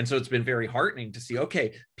 And so it's been very heartening to see,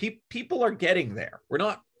 okay, people are getting there. We're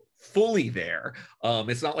not fully there.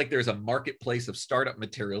 It's not like there's a marketplace of startup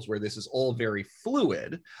materials where this is all very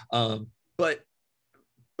fluid. But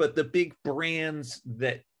the big brands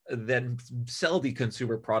that then sell the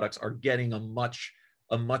consumer products are getting a much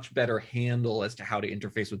a much better handle as to how to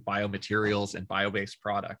interface with biomaterials and bio-based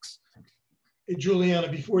products. Hey, Juliana,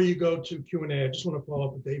 before you go to Q&A, I just want to follow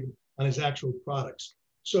up with David on his actual products.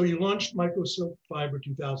 So you launched Microsilk Fiber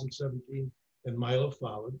 2017 and Milo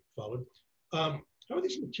followed. How are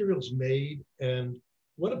these materials made, and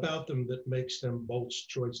what about them that makes them Bolt's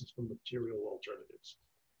choices from material alternatives?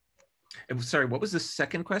 Sorry, what was the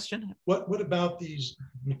second question? What about these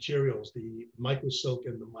materials, the Microsilk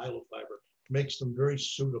and the Milo fiber, makes them very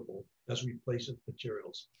suitable as replacement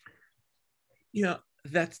materials? Yeah,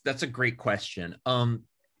 that's a great question.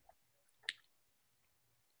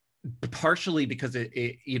 Partially because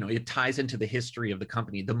it ties into the history of the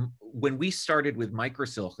company. When we started with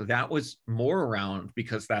Microsilk, that was more around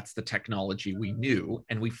because that's the technology we knew,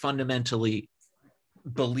 and we fundamentally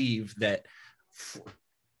believe that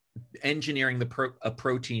engineering a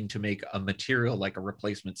protein to make a material like a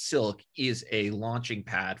replacement silk is a launching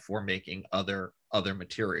pad for making other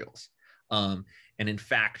materials. And in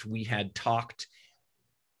fact, we had talked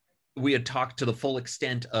to the full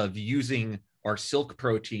extent of using our silk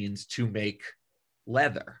proteins to make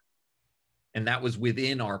leather. And that was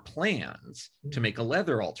within our plans to make a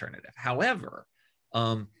leather alternative. However,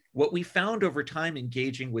 what we found over time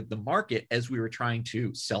engaging with the market as we were trying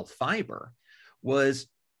to sell fiber was,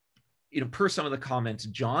 per some of the comments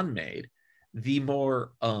John made, the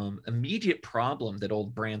more immediate problem that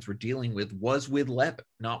old brands were dealing with was with leather,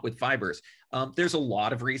 not with fibers. There's a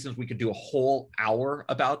lot of reasons. We could do a whole hour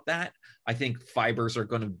about that. I think fibers are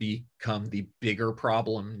going to become the bigger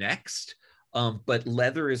problem next. But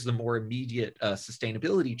leather is the more immediate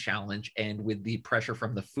sustainability challenge. And with the pressure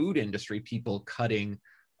from the food industry, people cutting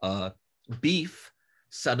beef,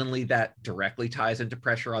 suddenly that directly ties into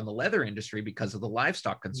pressure on the leather industry because of the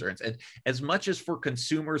livestock concerns. And as much as for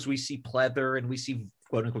consumers, we see pleather and we see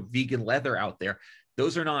quote unquote vegan leather out there,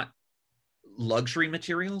 those are not luxury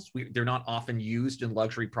materials. They're not often used in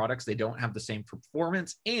luxury products. They don't have the same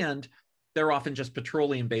performance, and they're often just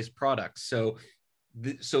petroleum-based products. So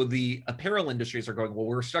the apparel industries are going, well,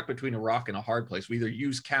 we're stuck between a rock and a hard place. We either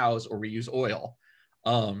use cows or we use oil.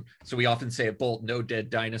 So we often say at Bolt, no dead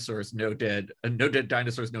dinosaurs, no dead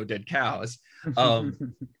dinosaurs, no dead cows.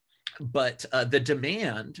 But the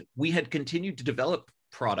demand, we had continued to develop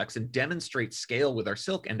products and demonstrate scale with our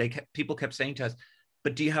silk. And people kept saying to us,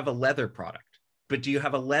 but do you have a leather product? But do you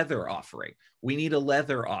have a leather offering? We need a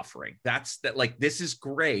leather offering. This is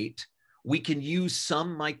great. We can use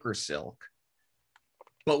some microsilk,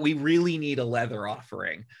 but we really need a leather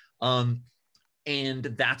offering. And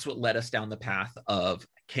that's what led us down the path of,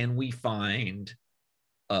 can we find,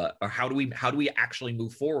 or how do we actually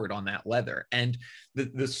move forward on that leather? And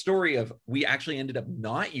the story of, we actually ended up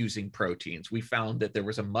not using proteins. We found that there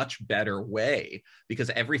was a much better way, because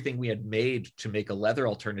everything we had made to make a leather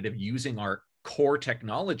alternative using our core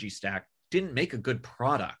technology stack didn't make a good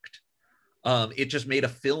product. It just made a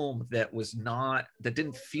film that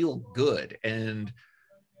didn't feel good. And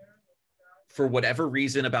for whatever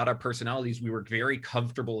reason about our personalities, we were very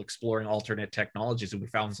comfortable exploring alternate technologies, and we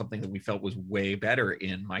found something that we felt was way better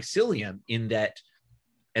in mycelium, in that,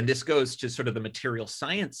 and this goes to sort of the material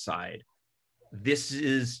science side, this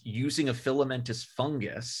is using a filamentous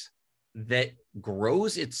fungus that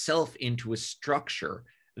grows itself into a structure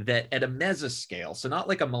that at a mesoscale, so not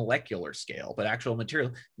like a molecular scale, but actual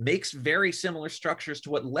material, makes very similar structures to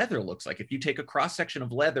what leather looks like. If you take a cross-section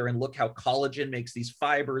of leather and look how collagen makes these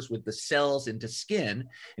fibers with the cells into skin,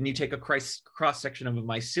 and you take a cross-section of a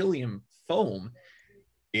mycelium foam,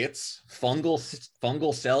 it's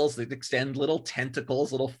fungal cells that extend little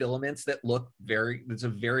tentacles, little filaments that look it's a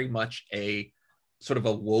very much a sort of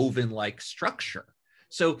a woven-like structure.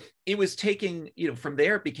 So it was taking, from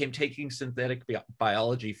there it became taking synthetic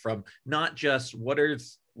biology from not just what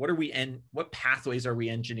pathways are we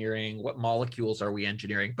engineering, what molecules are we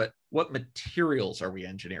engineering, but what materials are we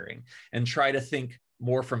engineering, and try to think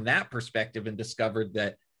more from that perspective, and discovered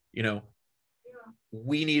that,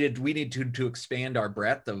 we need to expand our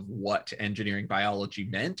breadth of what engineering biology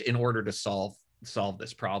meant in order to solve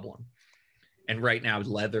this problem. And right now,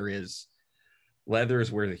 leather is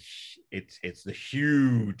where it's the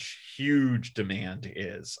huge demand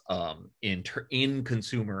is in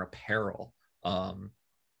consumer apparel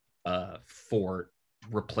for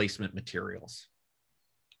replacement materials.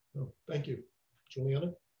 Oh, thank you.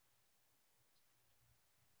 Juliana?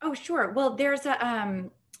 Oh, sure. Well, there's a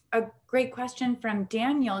great question from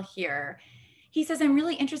Daniel here. He says, I'm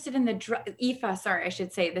really interested in Aoife, sorry, I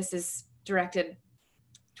should say this is directed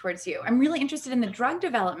towards you. I'm really interested in the drug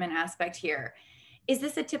development aspect here. Is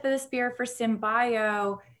this a tip of the spear for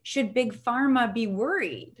Synbio? Should big pharma be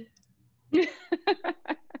worried?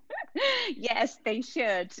 Yes, they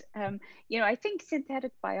should. I think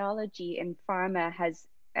synthetic biology in pharma has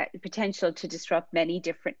potential to disrupt many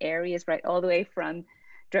different areas, right? All the way from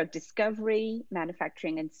drug discovery,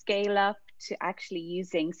 manufacturing and scale up to actually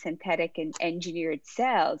using synthetic and engineered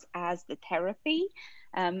cells as the therapy.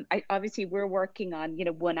 Obviously, we're working on,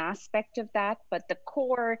 one aspect of that, but the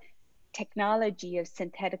core technology of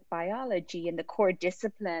synthetic biology and the core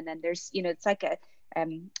discipline, and there's, it's like a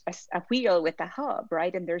wheel with a hub,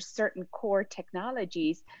 right? And there's certain core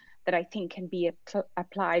technologies that I think can be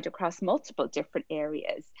applied across multiple different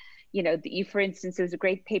areas. For instance, there was a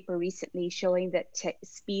great paper recently showing that to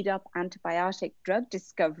speed up antibiotic drug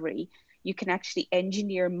discovery, you can actually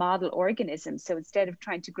engineer model organisms. So instead of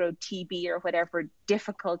trying to grow TB or whatever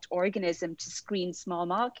difficult organism to screen small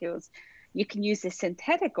molecules, you can use a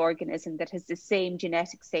synthetic organism that has the same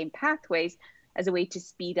genetics, same pathways as a way to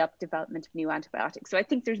speed up development of new antibiotics. So I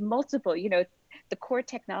think there's multiple, the core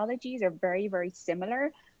technologies are very, very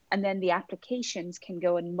similar. And then the applications can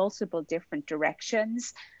go in multiple different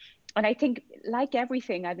directions. And I think, like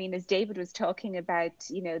everything, I mean, as David was talking about,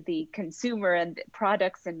 the consumer and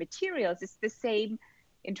products and materials, it's the same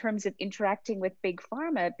in terms of interacting with big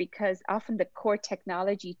pharma, because often the core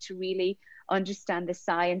technology to really understand the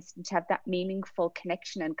science and to have that meaningful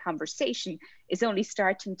connection and conversation is only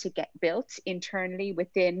starting to get built internally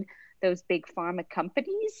within those big pharma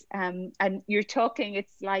companies. And you're talking,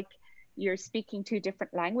 it's like you're speaking two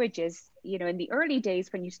different languages. In the early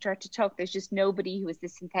days when you start to talk, there's just nobody who has the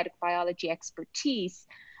synthetic biology expertise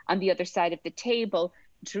on the other side of the table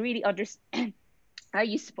to really understand. Are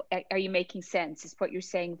you making sense? Is what you're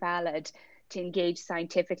saying valid? To engage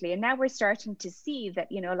scientifically? And now we're starting to see that,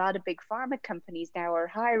 a lot of big pharma companies now are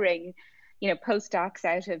hiring, postdocs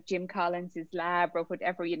out of Jim Collins's lab or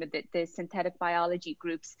whatever, the synthetic biology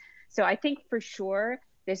groups. So I think for sure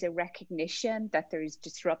there's a recognition that there's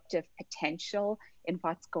disruptive potential in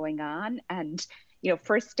what's going on. And,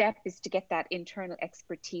 first step is to get that internal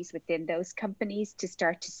expertise within those companies to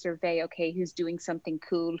start to survey, okay, who's doing something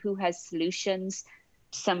cool, who has solutions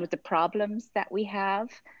to some of the problems that we have.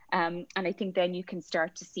 And I think then you can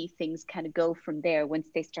start to see things kind of go from there once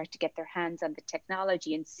they start to get their hands on the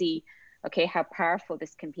technology and see, okay, how powerful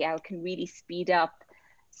this can be, how it can really speed up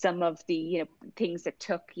some of the things that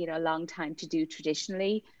took a long time to do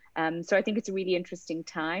traditionally. So I think it's a really interesting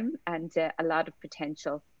time and a lot of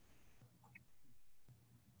potential.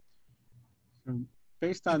 So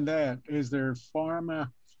based on that, is there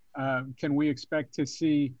pharma? Can we expect to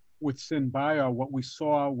see with Synbio what we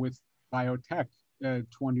saw with biotech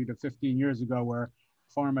 20 to 15 years ago, where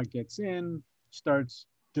pharma gets in, starts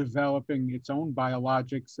developing its own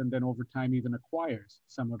biologics, and then over time even acquires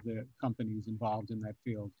some of the companies involved in that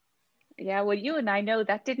field? Yeah, well, you and I know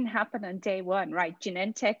that didn't happen on day one, right?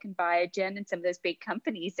 Genentech and Biogen and some of those big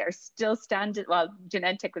companies are still standing. Well,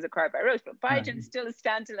 Genentech was acquired by Roche, but Biogen is still a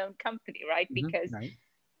standalone company, right? Because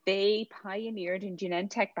they pioneered in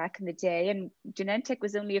Genentech back in the day, and Genentech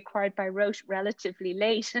was only acquired by Roche relatively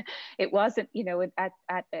late. It wasn't,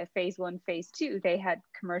 at phase 1, phase 2, they had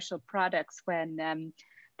commercial products when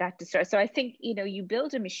that started. So I think, you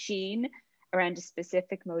build a machine around a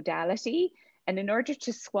specific modality, and in order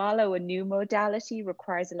to swallow a new modality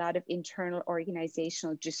requires a lot of internal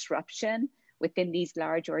organizational disruption within these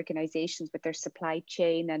large organizations with their supply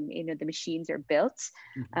chain, and the machines are built.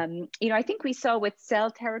 I think we saw with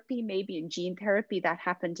cell therapy, maybe in gene therapy, that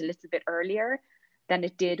happened a little bit earlier than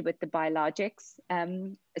it did with the biologics.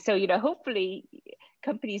 So hopefully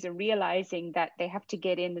companies are realizing that they have to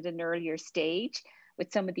get in at an earlier stage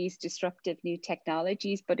with some of these disruptive new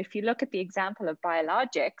technologies. But if you look at the example of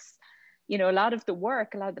biologics, a lot of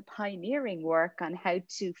the pioneering work on how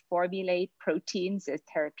to formulate proteins as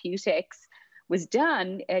therapeutics was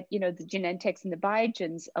done at, the Genentechs and the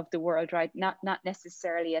Biogens of the world, right? Not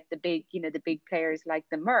necessarily at the big, the big players like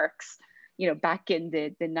the Mercks, back in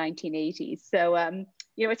the 1980s. So,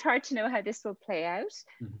 it's hard to know how this will play out.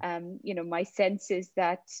 My sense is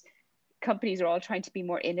that companies are all trying to be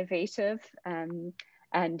more innovative,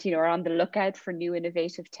 and are on the lookout for new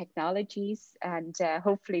innovative technologies, and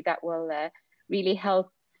hopefully that will really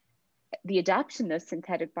help the adoption of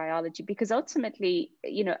synthetic biology, because ultimately,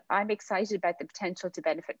 I'm excited about the potential to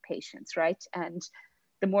benefit patients, right? And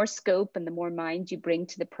the more scope and the more mind you bring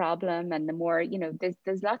to the problem, and the more,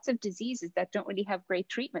 there's lots of diseases that don't really have great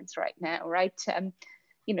treatments right now, right?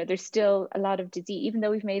 There's still a lot of disease, even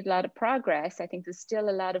though we've made a lot of progress. I think there's still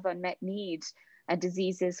a lot of unmet need and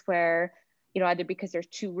diseases where, either because they're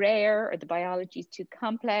too rare or the biology is too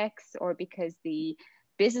complex, or because the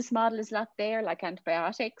business model is not there, like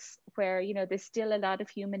antibiotics, where, there's still a lot of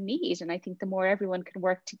human need. And I think the more everyone can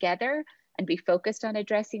work together and be focused on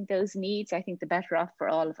addressing those needs, I think the better off for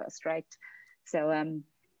all of us, right? So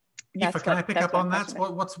Aoife, can I pick up on that?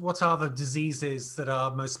 What are the diseases that are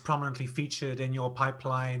most prominently featured in your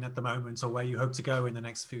pipeline at the moment, or where you hope to go in the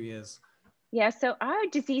next few years? Yeah, so our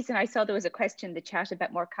disease, and I saw there was a question in the chat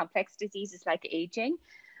about more complex diseases like aging.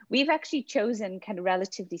 We've actually chosen kind of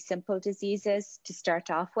relatively simple diseases to start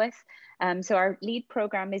off with. So our lead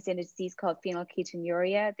program is in a disease called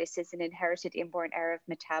phenylketonuria. This is an inherited inborn error of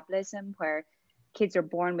metabolism where kids are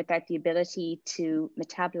born without the ability to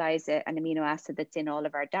metabolize an amino acid that's in all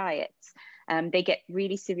of our diets. They get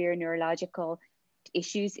really severe neurological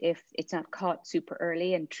issues if it's not caught super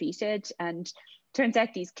early and treated. And turns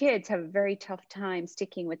out these kids have a very tough time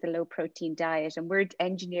sticking with a low protein diet, and we're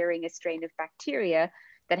engineering a strain of bacteria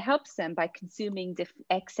that helps them by consuming the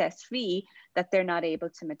excess Phe that they're not able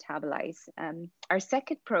to metabolize. Our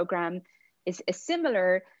second program is a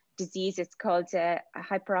similar disease. It's called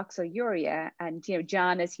hyperoxaluria. And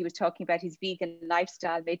John, as he was talking about his vegan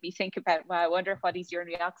lifestyle, made me think about, wow, I wonder what his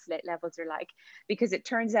urinary oxalate levels are like, because it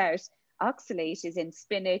turns out oxalate is in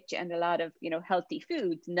spinach and a lot of healthy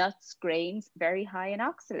foods, nuts, grains, very high in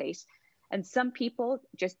oxalate. And some people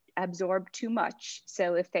just absorb too much.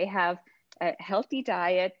 So if they have a healthy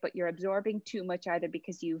diet, but you're absorbing too much, either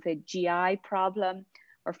because you've a GI problem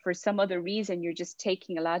or for some other reason, you're just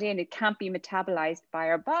taking a lot in, it can't be metabolized by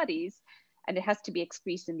our bodies, and it has to be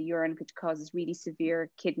excreted in the urine, which causes really severe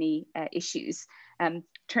kidney issues.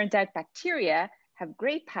 Turns out bacteria have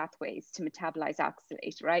great pathways to metabolize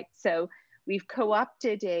oxalate, right? So we've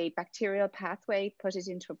co-opted a bacterial pathway, put it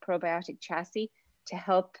into a probiotic chassis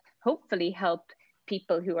to hopefully help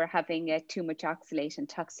people who are having too much oxalate and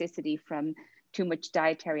toxicity from too much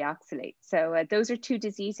dietary oxalate. So those are two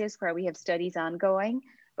diseases where we have studies ongoing,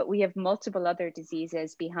 but we have multiple other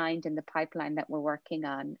diseases behind in the pipeline that we're working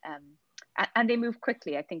on. And they move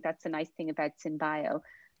quickly. I think that's a nice thing about Synbio,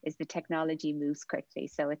 is the technology moves quickly.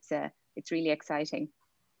 So it's really exciting.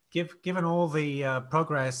 Given all the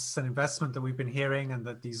progress and investment that we've been hearing, and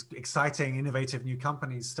that these exciting, innovative new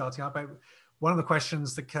companies starting up, one of the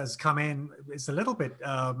questions that has come in is a little bit,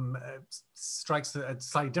 strikes a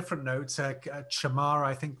slightly different note. Chamar,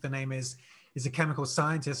 I think the name is a chemical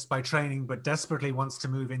scientist by training, but desperately wants to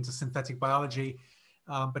move into synthetic biology.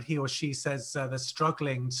 But he or she says they're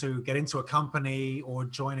struggling to get into a company or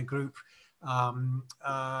join a group, and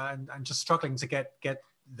just struggling to get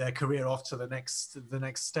their career off to the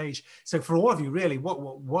next stage. So for all of you, really,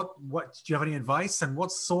 what do you have any advice, and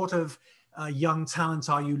what sort of young talent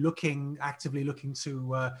are you actively looking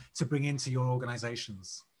to bring into your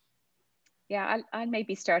organizations? Yeah, I'll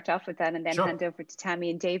maybe start off with that and then hand over to Tammy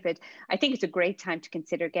and David. I think it's a great time to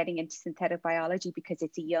consider getting into synthetic biology because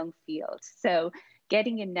it's a young field. So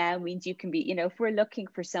getting in now means you can be, if we're looking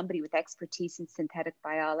for somebody with expertise in synthetic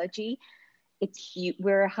biology,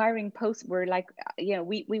 we're hiring posts. We're like,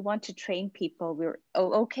 we want to train people. We're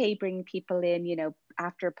okay bringing people in,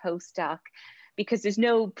 after postdoc, because there's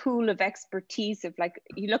no pool of expertise of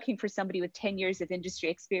you're looking for somebody with 10 years of industry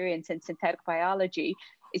experience in synthetic biology.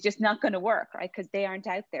 It's just not going to work, right? Because they aren't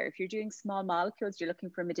out there. If you're doing small molecules, you're looking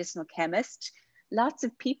for a medicinal chemist, lots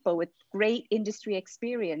of people with great industry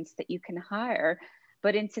experience that you can hire.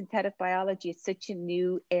 But in synthetic biology, it's such a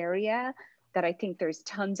new area that I think there's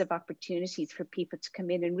tons of opportunities for people to come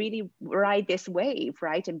in and really ride this wave,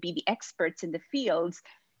 right? And be the experts in the fields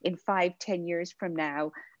in 5-10 years from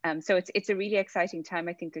now. So it's a really exciting time.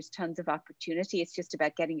 I think there's tons of opportunity. It's just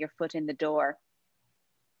about getting your foot in the door.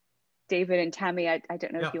 David and Tammy, I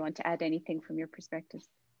don't know if you want to add anything from your perspectives.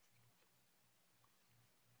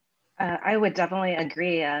 I would definitely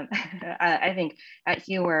agree. I think at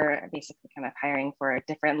Hugh, we're basically kind of hiring for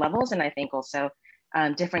different levels, and I think also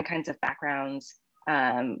different kinds of backgrounds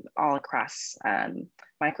all across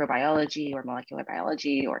microbiology or molecular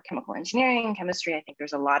biology or chemical engineering, chemistry. I think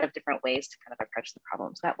there's a lot of different ways to kind of approach the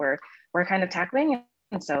problems that we're kind of tackling.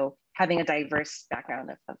 And so having a diverse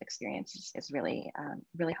background of experience is really,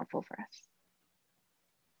 really helpful for us.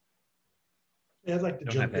 Yeah, I'd like to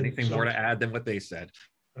don't have anything more to add than what they said.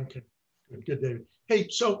 Okay, good, David. Hey,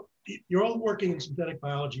 so you're all working in synthetic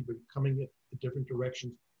biology, but coming at different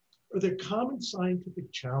directions. Are there common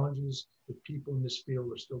scientific challenges that people in this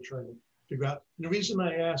field are still trying to figure out? And the reason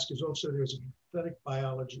I ask is also there's a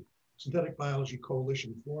synthetic biology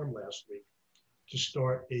coalition formed last week to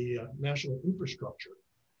start a national infrastructure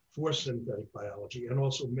for synthetic biology and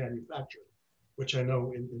also manufacturing, which I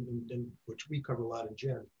know in which we cover a lot in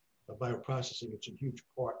Gen, bioprocessing. It's a huge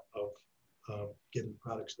part of getting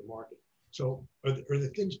products to market. So are there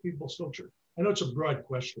things people still try? I know it's a broad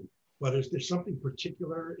question, but is there something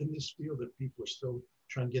particular in this field that people are still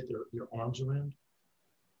trying to get their arms around?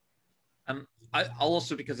 I'll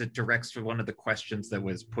also, because it directs to one of the questions that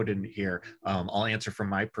was put in here, I'll answer from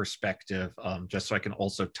my perspective, just so I can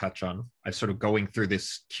also touch on, I'm sort of going through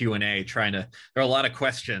this Q&A, there are a lot of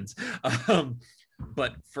questions.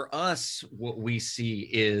 But for us, what we see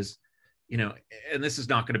is, and this is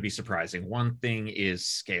not going to be surprising. One thing is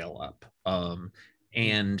scale up,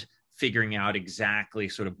 and figuring out exactly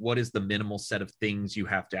sort of what is the minimal set of things you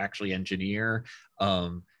have to actually engineer,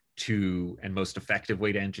 and most effective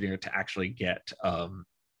way to engineer to actually get to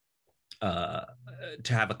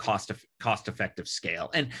have a cost-effective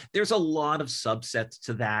scale. And there's a lot of subsets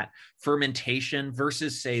to that. Fermentation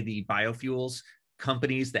versus, say, the biofuels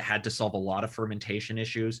companies that had to solve a lot of fermentation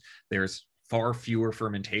issues. There's far fewer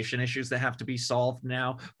fermentation issues that have to be solved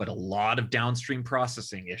now, but a lot of downstream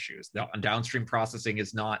processing issues. Downstream processing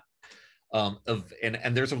is not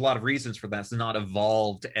and there's a lot of reasons for that. It's not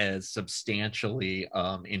evolved as substantially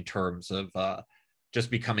in terms of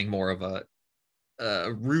just becoming more of a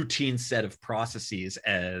routine set of processes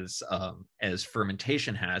as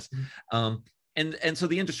fermentation has. And so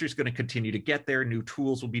the industry is going to continue to get there. New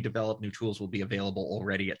tools will be developed. New tools will be available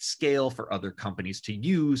already at scale for other companies to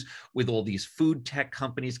use. With all these food tech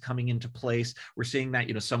companies coming into place, we're seeing that,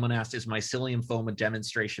 someone asked, is mycelium foam a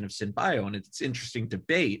demonstration of Synbio? And it's interesting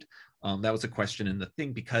debate. That was a question in the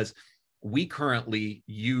thing, because we currently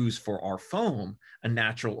use for our foam a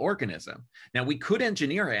natural organism. Now, we could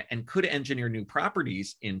engineer it and could engineer new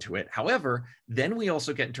properties into it. However, then we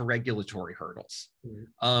also get into regulatory hurdles.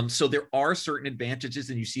 So there are certain advantages,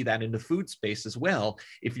 and you see that in the food space as well.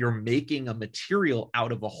 If you're making a material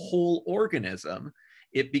out of a whole organism,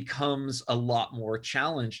 it becomes a lot more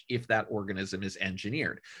challenged if that organism is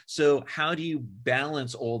engineered. So how do you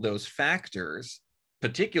balance all those factors,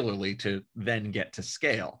 particularly to then get to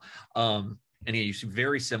scale? And you see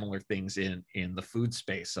very similar things in the food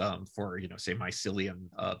space for, say, mycelium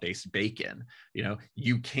based bacon.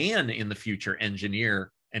 You can in the future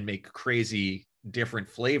engineer and make crazy different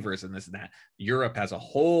flavors and this and that. Europe has a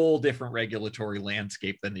whole different regulatory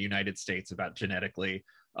landscape than the United States about genetically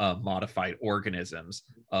modified organisms.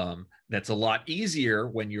 That's a lot easier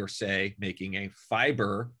when you're, say, making a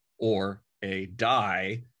fiber or a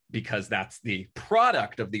dye, because that's the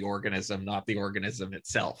product of the organism, not the organism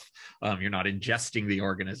itself. You're not ingesting the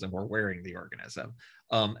organism or wearing the organism.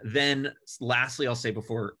 Then lastly, I'll say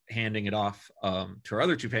before handing it off to our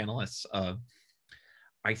other two panelists,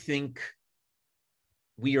 I think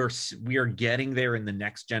we are getting there in the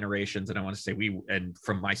next generations. And I want to say and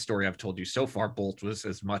from my story I've told you so far, Bolt was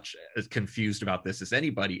as much as confused about this as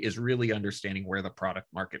anybody, is really understanding where the product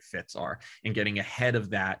market fits are and getting ahead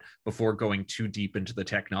of that before going too deep into the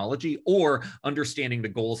technology, or understanding the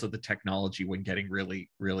goals of the technology when getting really,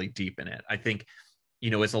 really deep in it. I think,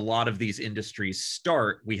 as a lot of these industries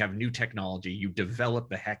start, we have new technology, you develop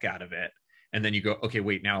the heck out of it, and then you go, okay,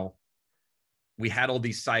 wait, now we had all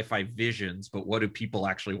these sci-fi visions, but what do people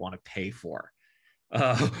actually want to pay for?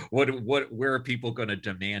 Where are people going to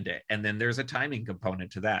demand it? And then there's a timing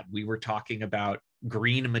component to that. We were talking about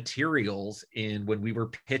green materials when we were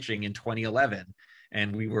pitching in 2011,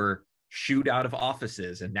 and we were shooed out of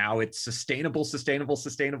offices, and now it's sustainable.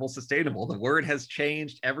 The word has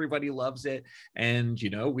changed. Everybody loves it. And,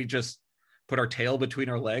 we just put our tail between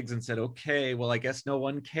our legs and said, okay, well, I guess no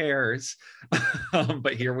one cares.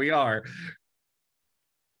 But here we are.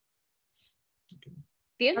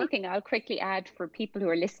 The only thing I'll quickly add for people who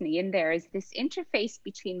are listening in there is this interface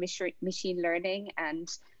between machine learning and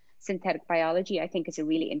synthetic biology, I think, is a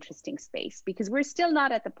really interesting space, because we're still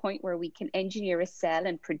not at the point where we can engineer a cell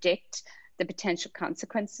and predict the potential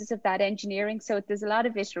consequences of that engineering. So there's a lot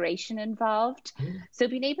of iteration involved. So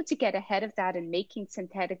being able to get ahead of that and making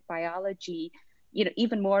synthetic biology,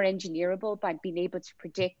 even more engineerable by being able to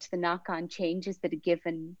predict the knock-on changes that a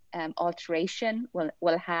given alteration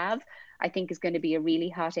will have, I think is going to be a really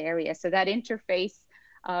hot area. So that interface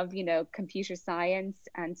of, computer science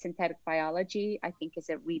and synthetic biology, I think is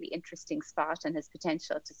a really interesting spot and has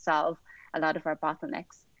potential to solve a lot of our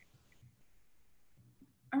bottlenecks.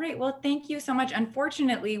 All right, well, thank you so much.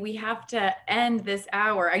 Unfortunately, we have to end this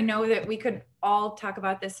hour. I know that we could all talk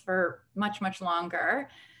about this for much, much longer,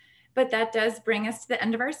 but that does bring us to the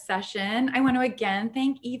end of our session. I want to again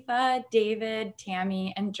thank Aoife, David,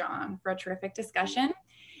 Tammy, and John for a terrific discussion.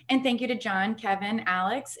 And thank you to John, Kevin,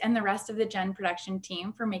 Alex, and the rest of the Gen production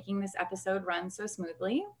team for making this episode run so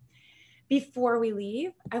smoothly. Before we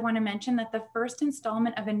leave, I want to mention that the first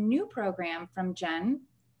installment of a new program from Gen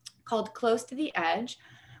called Close to the Edge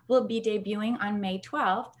will be debuting on May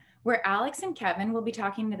 12th, where Alex and Kevin will be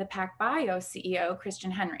talking to the PacBio CEO,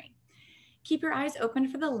 Christian Henry. Keep your eyes open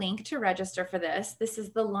for the link to register for this. This is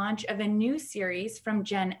the launch of a new series from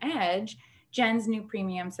Gen Edge, Gen's new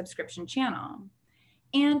premium subscription channel.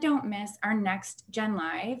 And don't miss our next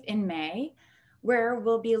GenLive in May, where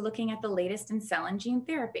we'll be looking at the latest in cell and gene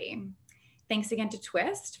therapy. Thanks again to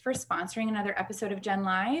Twist for sponsoring another episode of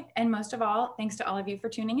GenLive. And most of all, thanks to all of you for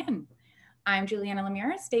tuning in. I'm Juliana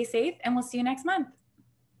Lemire. Stay safe, and we'll see you next month.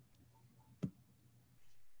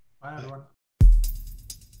 Bye, everyone.